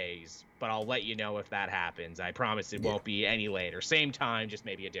changing days, but I'll let you know if that happens. I promise it won't be any later. Same time, just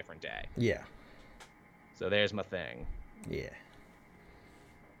maybe a different day. Yeah. So there's my thing. Yeah.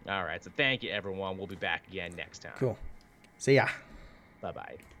 All right. So thank you, everyone. We'll be back again next time. Cool. See ya.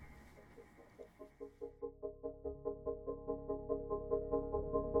 Bye-bye.